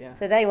course, yeah.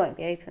 So they won't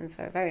be open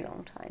for a very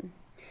long time.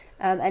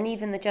 And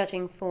even the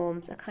judging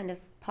forms are kind of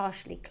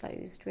partially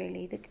closed,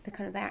 really. The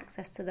kind of the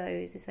access to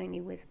those is only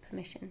with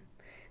permission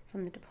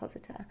from the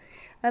depositor.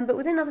 But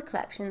within other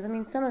collections, I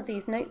mean, some of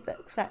these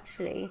notebooks,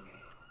 actually,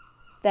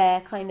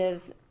 they're kind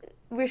of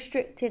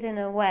restricted in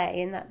a way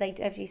in that they,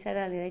 as you said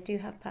earlier, they do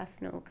have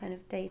personal kind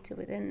of data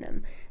within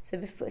them. So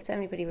if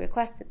anybody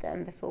requested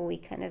them before we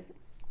kind of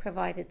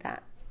provided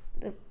that,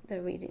 the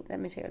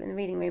material in the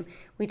reading room,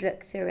 we'd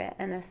look through it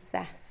and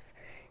assess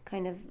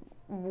kind of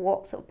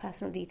what sort of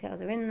personal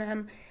details are in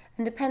them.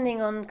 And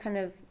depending on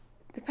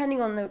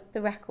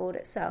the record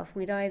itself,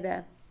 we'd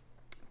either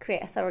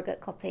create a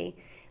surrogate copy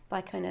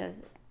by kind of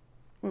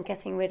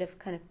getting rid of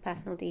kind of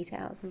personal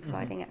details and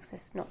providing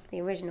access not to the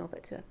original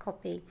but to a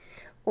copy,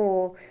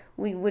 or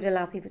we would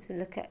allow people to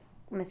look at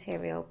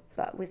material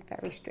but with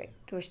very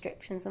strict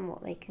restrictions on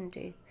what they can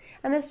do.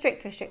 And there's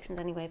strict restrictions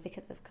anyway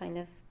because of kind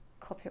of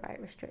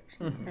copyright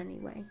restrictions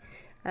anyway.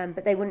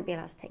 But they wouldn't be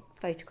allowed to take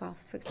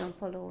photographs, for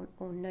example,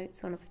 or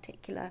notes on a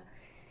particular...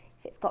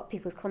 If it's got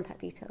people's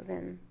contact details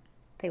in,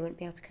 they wouldn't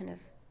be able to kind of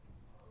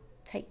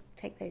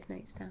take those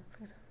notes down,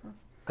 for example.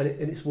 And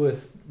it's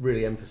worth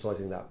really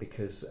emphasising that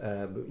because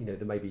there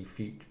may be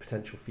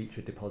potential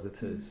future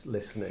depositors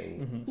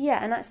listening.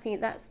 Yeah, and actually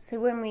that's so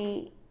when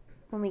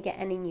we get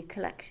any new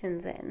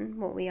collections in,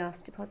 what we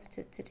ask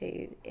depositors to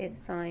do is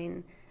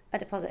sign a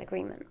deposit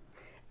agreement,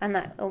 and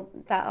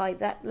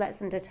that lets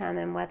them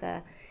determine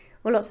whether,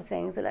 well, lots of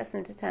things. It lets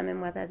them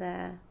determine whether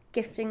they're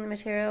gifting the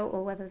material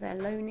or whether they're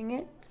loaning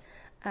it.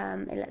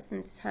 It lets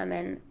them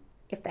determine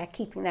if they're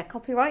keeping their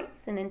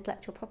copyrights and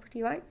intellectual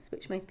property rights,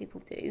 which most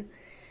people do,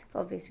 for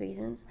obvious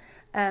reasons.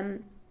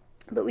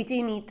 But we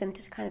do need them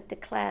to kind of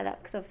declare that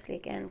because obviously,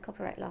 again,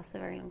 copyright lasts a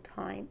very long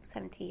time,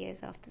 70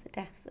 years after the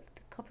death of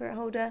the copyright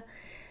holder.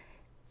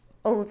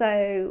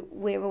 Although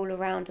we're all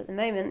around at the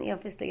moment,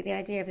 obviously the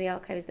idea of the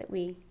archive is that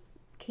we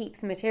keep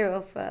the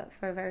material for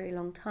a very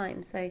long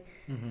time. So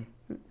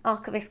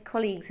archivist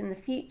colleagues in the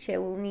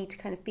future will need to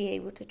kind of be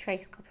able to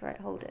trace copyright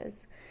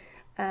holders.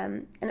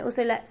 And it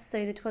also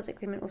the deposit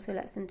agreement also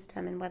lets them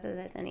determine whether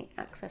there's any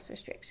access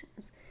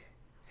restrictions.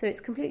 So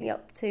it's completely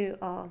up to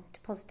our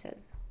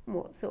depositors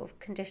what sort of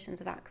conditions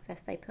of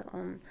access they put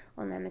on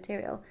their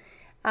material.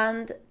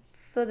 And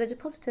for the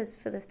depositors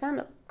for the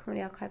stand-up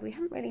comedy archive, we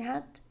haven't really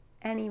had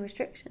any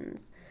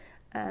restrictions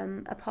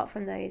apart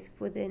from those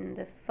within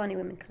the Funny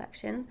Women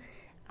collection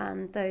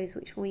and those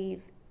which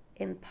we've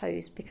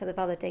imposed because of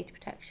other data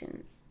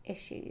protection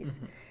issues.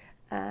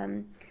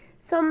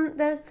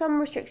 There's some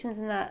restrictions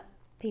in that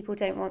people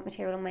don't want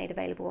material made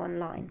available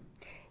online.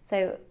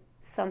 So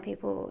some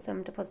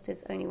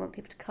depositors only want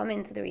people to come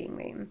into the reading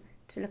room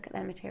to look at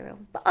their material.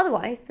 But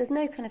otherwise, there's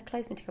no kind of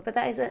closed material. But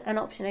that is an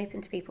option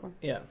open to people.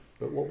 Yeah.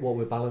 But what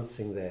we're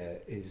balancing there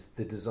is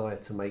the desire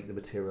to make the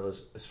material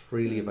as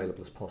freely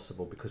available as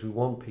possible, because we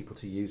want people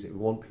to use it. We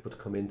want people to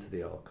come into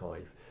the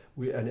archive.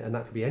 And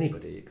that could be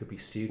anybody. It could be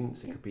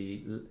students. It could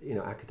be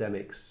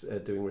academics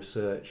doing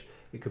research.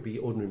 It could be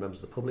ordinary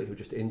members of the public who are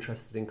just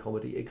interested in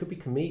comedy. It could be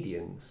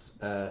comedians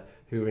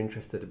who are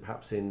interested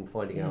perhaps in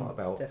finding out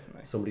about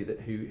somebody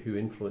who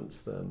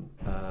influenced them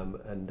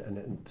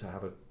and to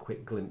have a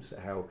quick glimpse at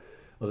how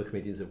other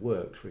comedians have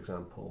worked, for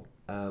example.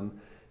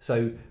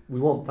 So we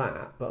want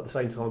that, but at the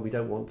same time we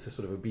don't want to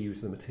sort of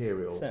abuse the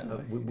material.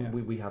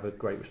 We have a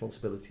great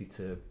responsibility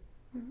to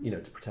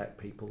to protect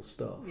people's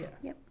stuff. Yeah.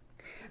 Yep.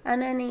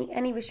 And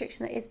any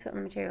restriction that is put on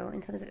the material,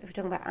 in terms of if we're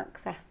talking about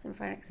access and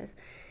free access,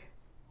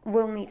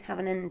 will need to have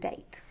an end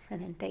date.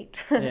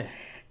 Yeah.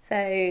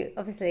 So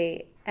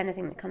obviously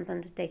anything that comes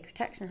under data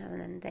protection has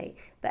an end date.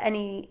 But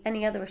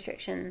any other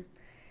restriction,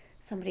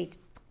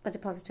 a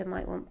depositor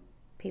might want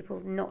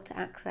people not to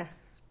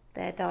access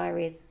their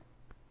diaries,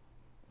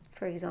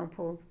 for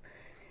example,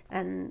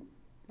 and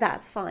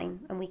that's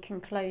fine, and we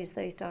can close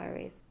those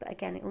diaries. But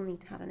again, it will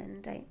need to have an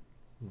end date.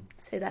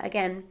 So that,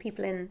 again,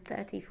 people in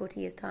 30,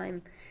 40 years'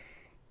 time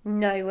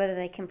know whether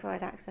they can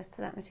provide access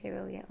to that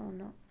material yet or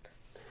not.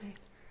 So.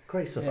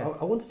 Great stuff. Yeah.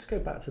 I wanted to go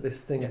back to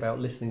this thing about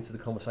listening to the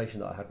conversation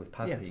that I had with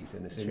Pappy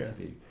in this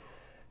interview.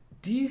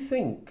 Do you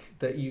think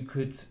that you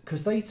could,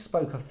 because they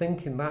spoke, I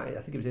think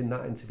it was in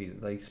that interview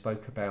that they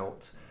spoke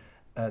about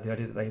the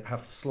idea that they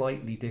have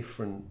slightly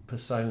different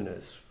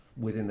personas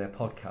within their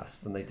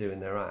podcast than they do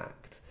in their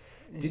act.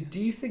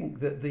 Do you think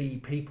that the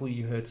people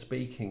you heard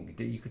speaking,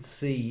 that you could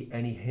see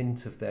any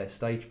hint of their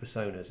stage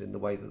personas in the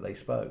way that they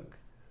spoke?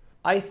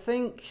 I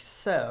think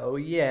so,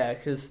 yeah,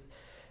 because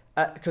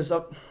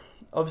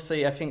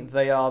obviously I think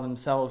they are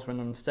themselves when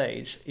on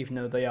stage, even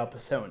though they are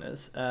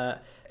personas.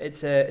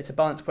 It's a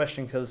balanced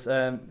question because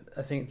I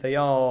think they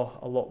are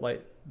a lot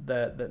like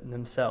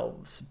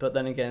themselves, but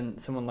then again,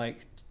 someone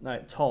like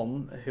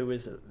Tom, who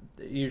is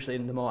usually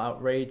the more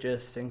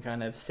outrageous and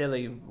kind of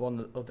silly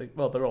one of the,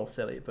 well, they're all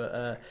silly,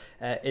 but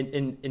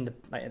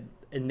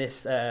in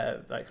this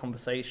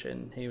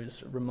conversation, he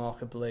was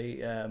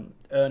remarkably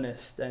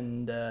earnest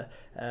and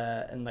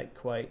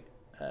quite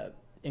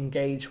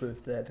engaged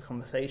with the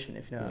conversation,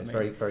 if you know what I mean.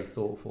 Very, very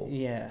thoughtful.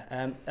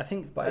 Yeah, I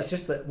think. But it's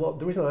just that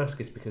the reason I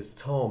ask is because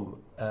Tom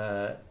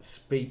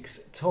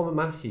and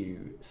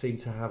Matthew seem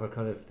to have a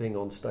kind of thing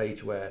on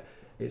stage where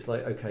it's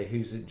like, okay,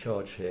 who's in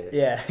charge here?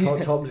 Yeah.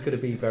 Tom's going to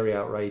be very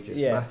outrageous.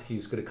 Yeah.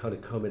 Matthew's going to kind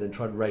of come in and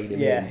try and rein him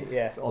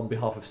in on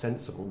behalf of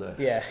sensibleness.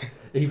 Yeah.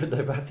 Even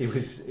though Matthew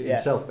was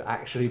himself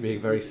actually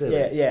being very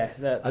silly.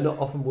 And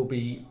often will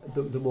be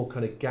the more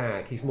kind of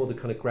gag. He's more the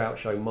kind of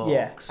Groucho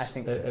Marx I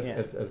think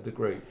of the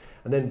group.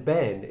 And then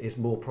Ben is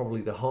more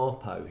probably the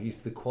Harpo.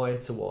 He's the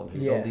quieter one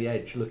who's on the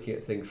edge looking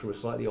at things from a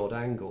slightly odd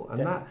angle.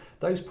 And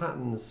those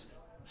patterns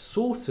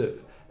sort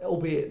of,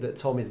 albeit that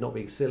Tom is not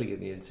being silly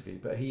in the interview,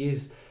 but he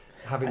is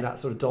having that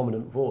sort of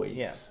dominant voice.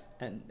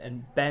 Yeah,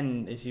 and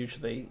Ben is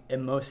usually,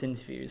 in most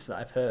interviews that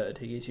I've heard,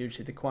 he is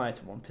usually the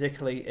quieter one,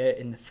 particularly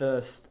in the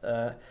first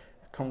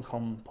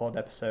ConCom pod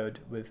episode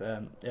with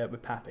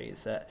Pappy,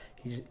 is that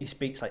he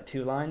speaks like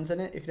two lines in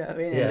it, if you know what I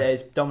mean, and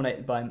it's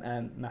dominated by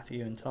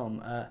Matthew and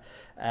Tom.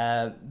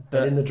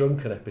 But in the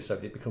drunken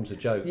episode, it becomes a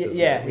joke. Is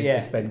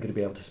Ben going to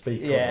be able to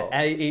speak? Yeah, or not?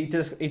 and he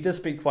does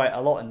speak quite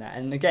a lot in that,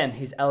 and again,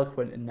 he's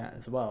eloquent in that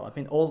as well. I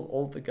mean,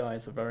 all the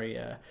guys are very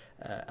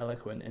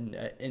eloquent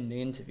in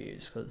the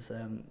interviews because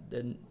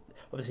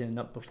obviously they're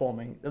not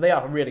performing. They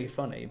are really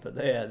funny, but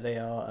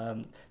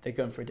they're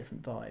going for a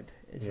different vibe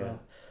as well.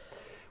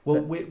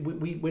 Well,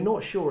 we're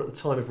not sure at the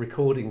time of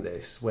recording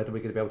this whether we're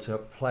going to be able to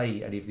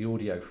play any of the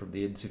audio from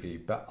the interview,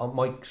 but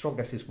my strong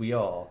guess is we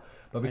are.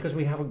 But because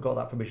we haven't got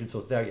that permission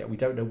sorted out yet, we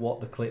don't know what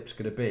the clip's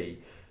going to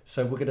be.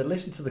 So we're going to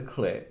listen to the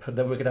clip, and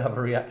then we're going to have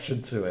a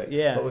reaction to it.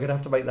 Yeah. But we're going to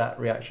have to make that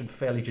reaction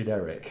fairly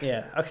generic.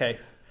 Yeah, okay.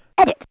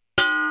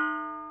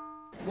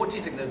 What do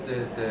you think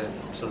the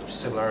sort of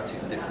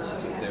similarities and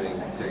differences of doing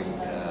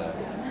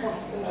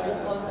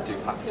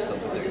Pappy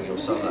stuff and doing your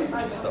solo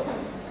stuff?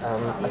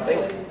 I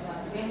think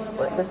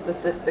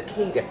the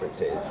key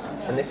difference is,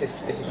 and this is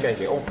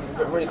changing.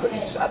 Really quickly,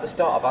 just at the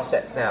start of our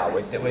sets now,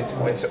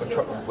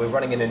 we're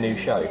running in a new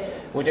show.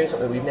 We're doing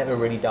something we've never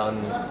really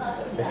done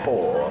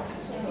before,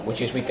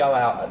 which is we go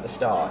out at the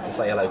start to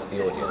say hello to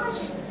the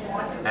audience,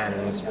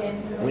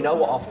 and we know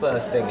what our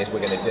first thing is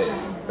we're going to do,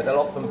 but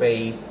there'll often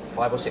be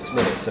 5 or 6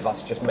 minutes of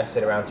us just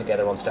messing around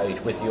together on stage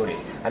with the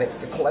audience, and it's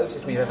the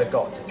closest we've ever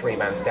got to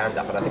three-man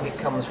stand-up. And I think it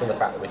comes from the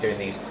fact that we're doing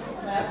this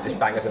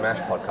Bangers and Mash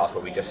podcast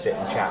where we just sit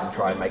and chat and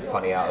try and make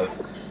funny out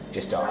of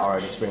just our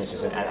own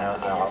experiences and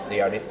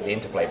the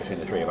interplay between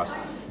the three of us.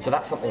 So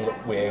that's something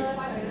that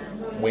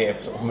we're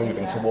sort of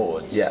moving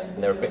towards. Yeah.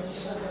 And there are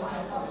bits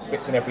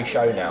in every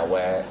show now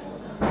where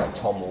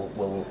Tom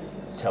will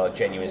tell a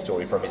genuine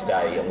story from his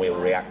day, and we'll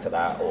react to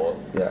that, or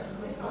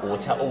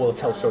we'll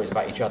tell stories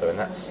about each other, and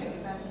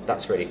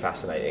that's really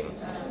fascinating.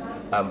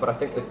 But I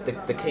think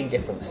the key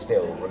difference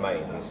still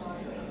remains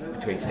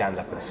between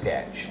stand-up and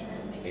sketch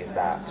is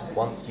that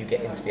once you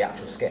get into the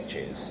actual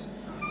sketches,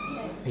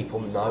 people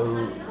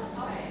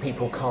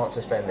can't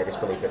suspend their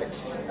disbelief that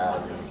it's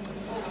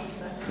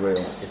real.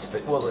 It's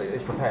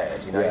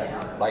prepared, you know.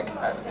 Yeah. Like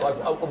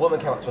a woman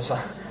came up to us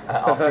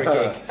after a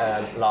gig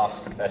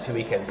 2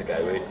 weekends ago.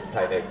 We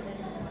played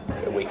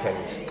a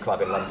weekend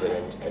club in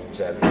London, and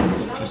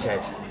she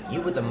said, "You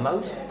were the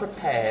most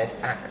prepared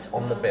act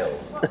on the bill.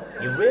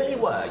 You really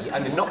were. I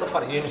mean, not the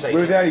funny. You didn't say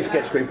We were the only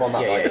sketch group on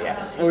that night. Yeah.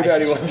 We were the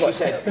only ones. She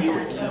said, "You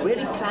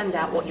really planned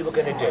out what you were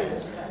going to do."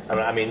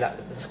 I mean,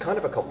 that's kind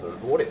of a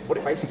compliment. What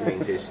it basically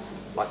means is,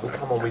 like, we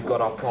come on, we've got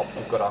our props,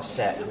 we've got our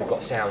set, we've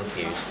got sound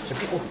cues, so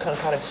people can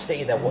kind of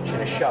see they're watching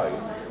a show.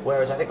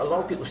 Whereas I think a lot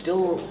of people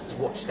still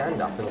watch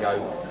stand-up and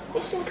go,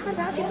 "It's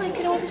incredible, how's he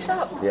making all this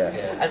up?" Yeah.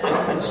 And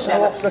So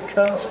what's the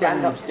curse?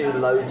 stand-ups do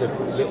loads of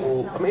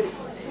little, I mean,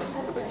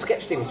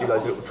 sketch teams do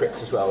loads of little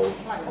tricks as well.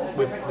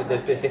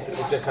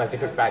 There's kind of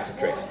different bags of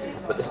tricks.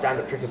 But the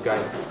stand-up trick of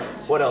going,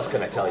 "What else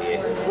can I tell you?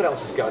 What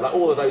else is going?" Like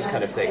all of those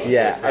kind of things.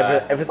 Yeah,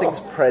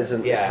 everything's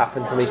present. Yeah. This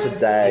happened to me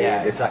today.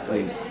 Yeah, this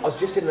exactly. happened. I was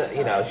just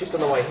I was just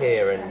on the way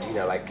here, and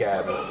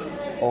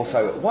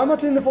Also, why am I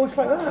doing the voice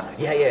like that?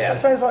 Yeah. It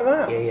sounds like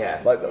that. Yeah.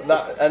 Like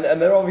that,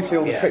 and they're obviously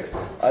all the Yeah. tricks.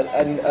 I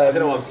don't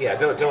know what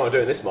I'm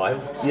doing this mime.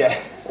 Yeah.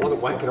 I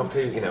wasn't wanking off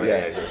too,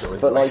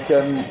 But like,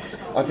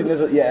 I think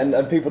there's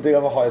and people do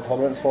have a higher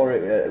tolerance for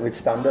it with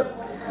stand-up,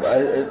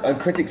 and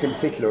critics in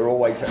particular are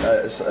always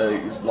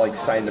like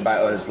saying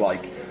about us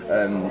like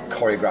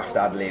choreographed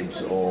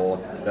ad-libs or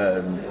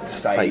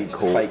stage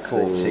fake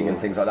corpsing and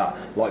things like that.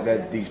 Like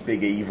they're these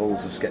big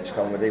evils of sketch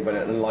comedy, but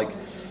But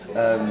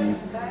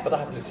that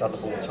happens in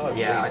stand-up all the time.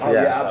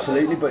 Yeah,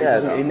 absolutely. But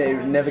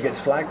it never gets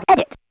flagged.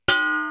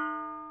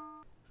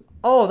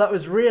 Oh, that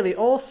was really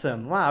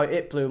awesome. Wow,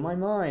 it blew my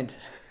mind.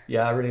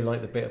 Yeah, I really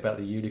like the bit about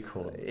the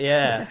unicorn.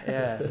 Yeah.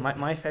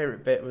 My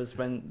favourite bit was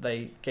when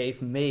they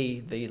gave me,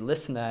 the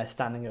listener, a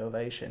standing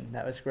ovation.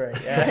 That was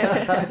great.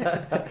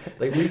 Yeah.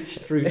 They reached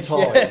through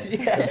time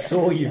and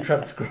saw you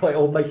transcribe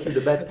or making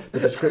the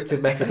descriptive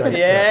metadata.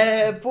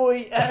 Yeah,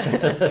 boy.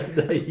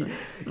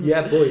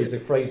 Yeah, boy is a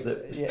phrase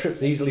that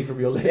trips easily from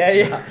your lips.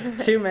 Yeah.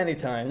 Too many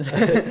times.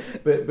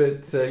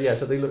 But so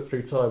they looked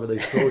through time and they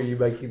saw you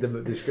making the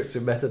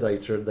descriptive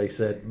metadata, and they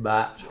said,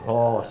 "Matt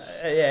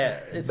Hoss,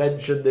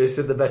 mention this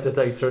in the metadata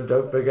and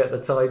don't forget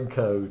the time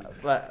code."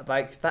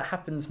 Like that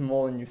happens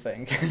more than you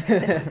think.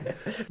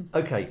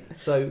 Okay,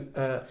 so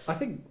I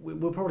think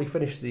we'll probably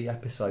finish the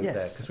episode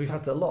there, because we've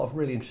had a lot of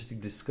really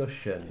interesting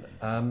discussion.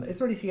 Is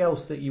there anything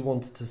else that you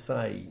wanted to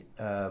say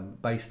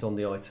based on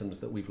the items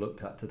that we've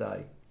looked at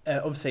today?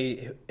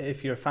 Obviously,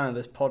 if you're a fan of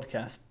this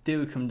podcast,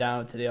 do come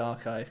down to the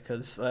archive,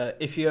 because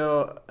if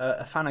you're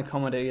a fan of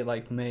comedy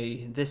like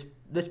me, this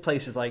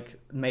place is like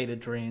made of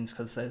dreams,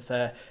 because there's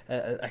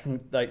I can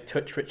like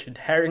touch Richard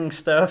Herring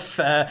stuff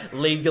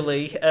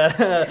legally.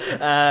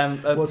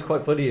 What's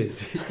quite funny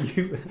is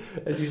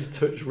as you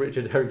touch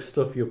Richard Herring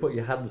stuff, you put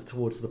your hands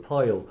towards the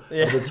pile.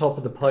 Yeah. On the top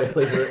of the pile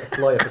is a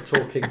flyer for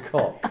Talking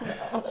Cock.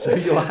 So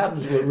your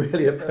hands were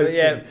really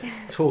approaching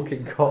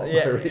Talking Cock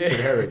by Richard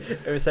Herring.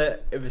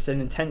 It was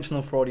an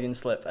intentional Freudian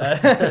slip.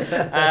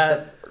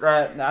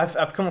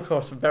 I've come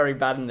across very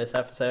bad in this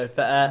episode,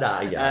 but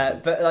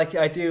but like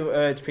I do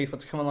urge people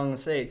to come along and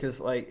see it, because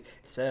like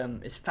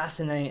it's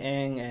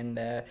fascinating, and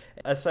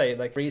I say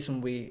like the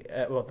reason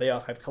the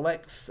archive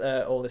collects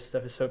all this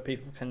stuff is so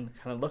people can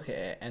kind of look at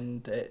it,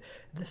 and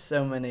there's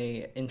so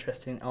many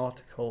interesting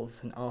articles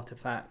and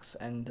artifacts,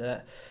 and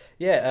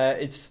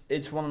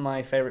it's one of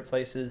my favourite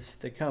places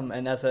to come,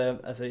 and as a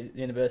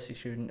university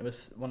student, it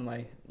was one of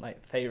my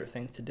favourite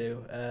things to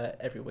do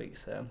every week.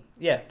 So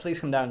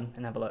please come down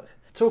and have a look.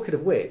 Talking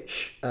of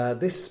which,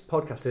 this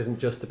podcast isn't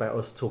just about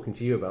us talking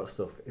to you about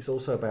stuff, it's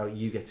also about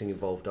you getting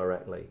involved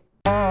directly.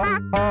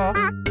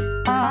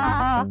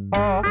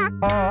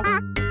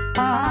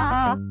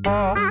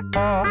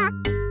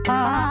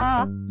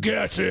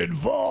 Get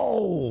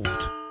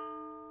involved!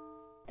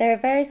 There are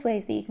various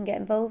ways that you can get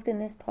involved in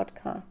this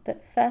podcast,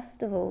 but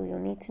first of all, you'll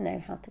need to know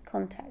how to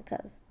contact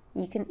us.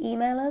 You can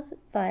email us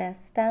via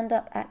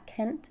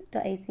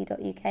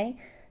standup@kent.ac.uk.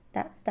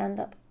 That's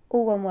standup,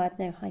 all one word,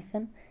 no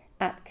hyphen,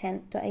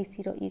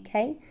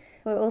 @kent.ac.uk.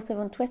 We're also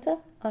on Twitter.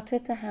 Our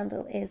Twitter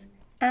handle is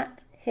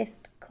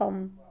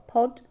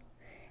 @histcompod,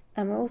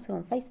 and we're also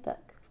on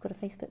Facebook. We've got a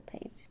Facebook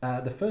page.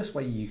 The first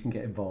way you can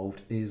get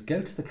involved is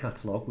go to the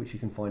catalogue, which you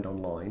can find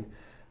online,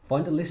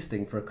 find a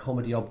listing for a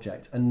comedy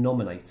object and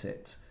nominate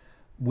it.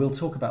 We'll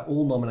talk about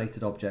all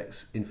nominated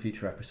objects in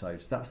future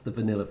episodes. That's the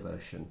vanilla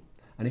version.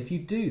 And if you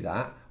do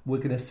that, we're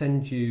going to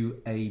send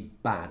you a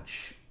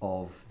badge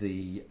of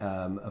the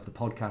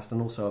podcast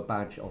and also a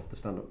badge of the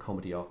Stand Up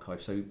Comedy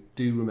Archive. So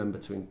do remember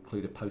to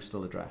include a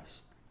postal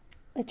address.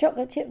 The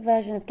chocolate chip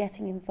version of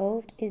getting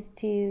involved is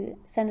to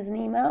send us an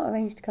email,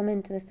 arrange to come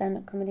into the Stand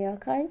Up Comedy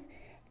Archive,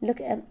 look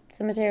at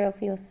some material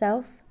for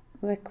yourself,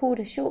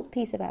 record a short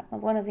piece about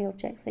one of the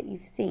objects that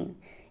you've seen.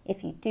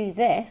 If you do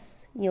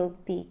this, you'll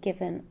be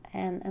given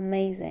an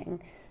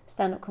amazing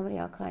Stand Up Comedy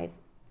Archive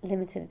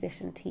limited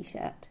edition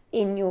t-shirt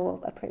in your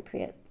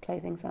appropriate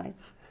clothing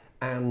size.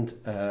 And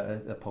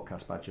a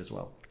podcast badge as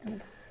well.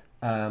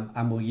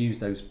 And we'll use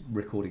those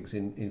recordings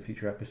in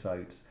future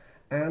episodes.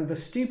 And the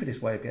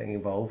stupidest way of getting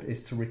involved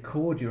is to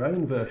record your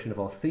own version of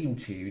our theme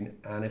tune,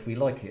 and if we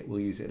like it, we'll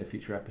use it in a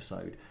future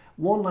episode.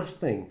 One last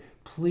thing,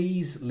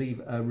 please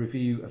leave a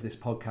review of this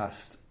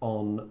podcast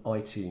on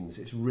iTunes.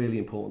 It's really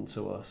important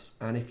to us.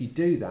 And if you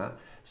do that,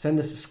 send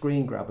us a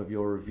screen grab of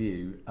your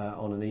review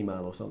on an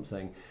email or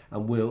something,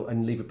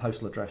 and leave a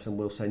postal address, and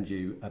we'll send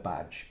you a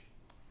badge.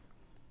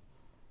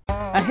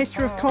 A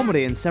History of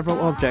Comedy and Several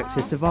Objects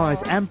is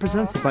devised and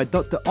presented by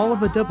Dr.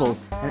 Oliver Double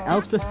and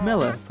Elspeth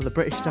Miller for the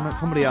British Stand-Up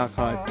Comedy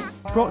Archive,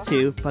 brought to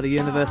you by the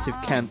University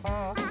of Kent.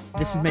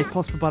 This is made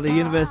possible by the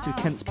University of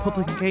Kent's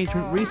Public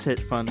Engagement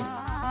Research Fund.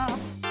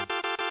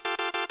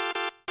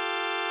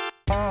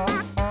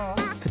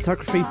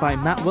 Photography by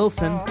Matt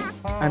Wilson,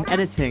 and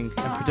editing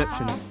and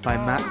production by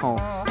Matt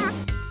Hoss.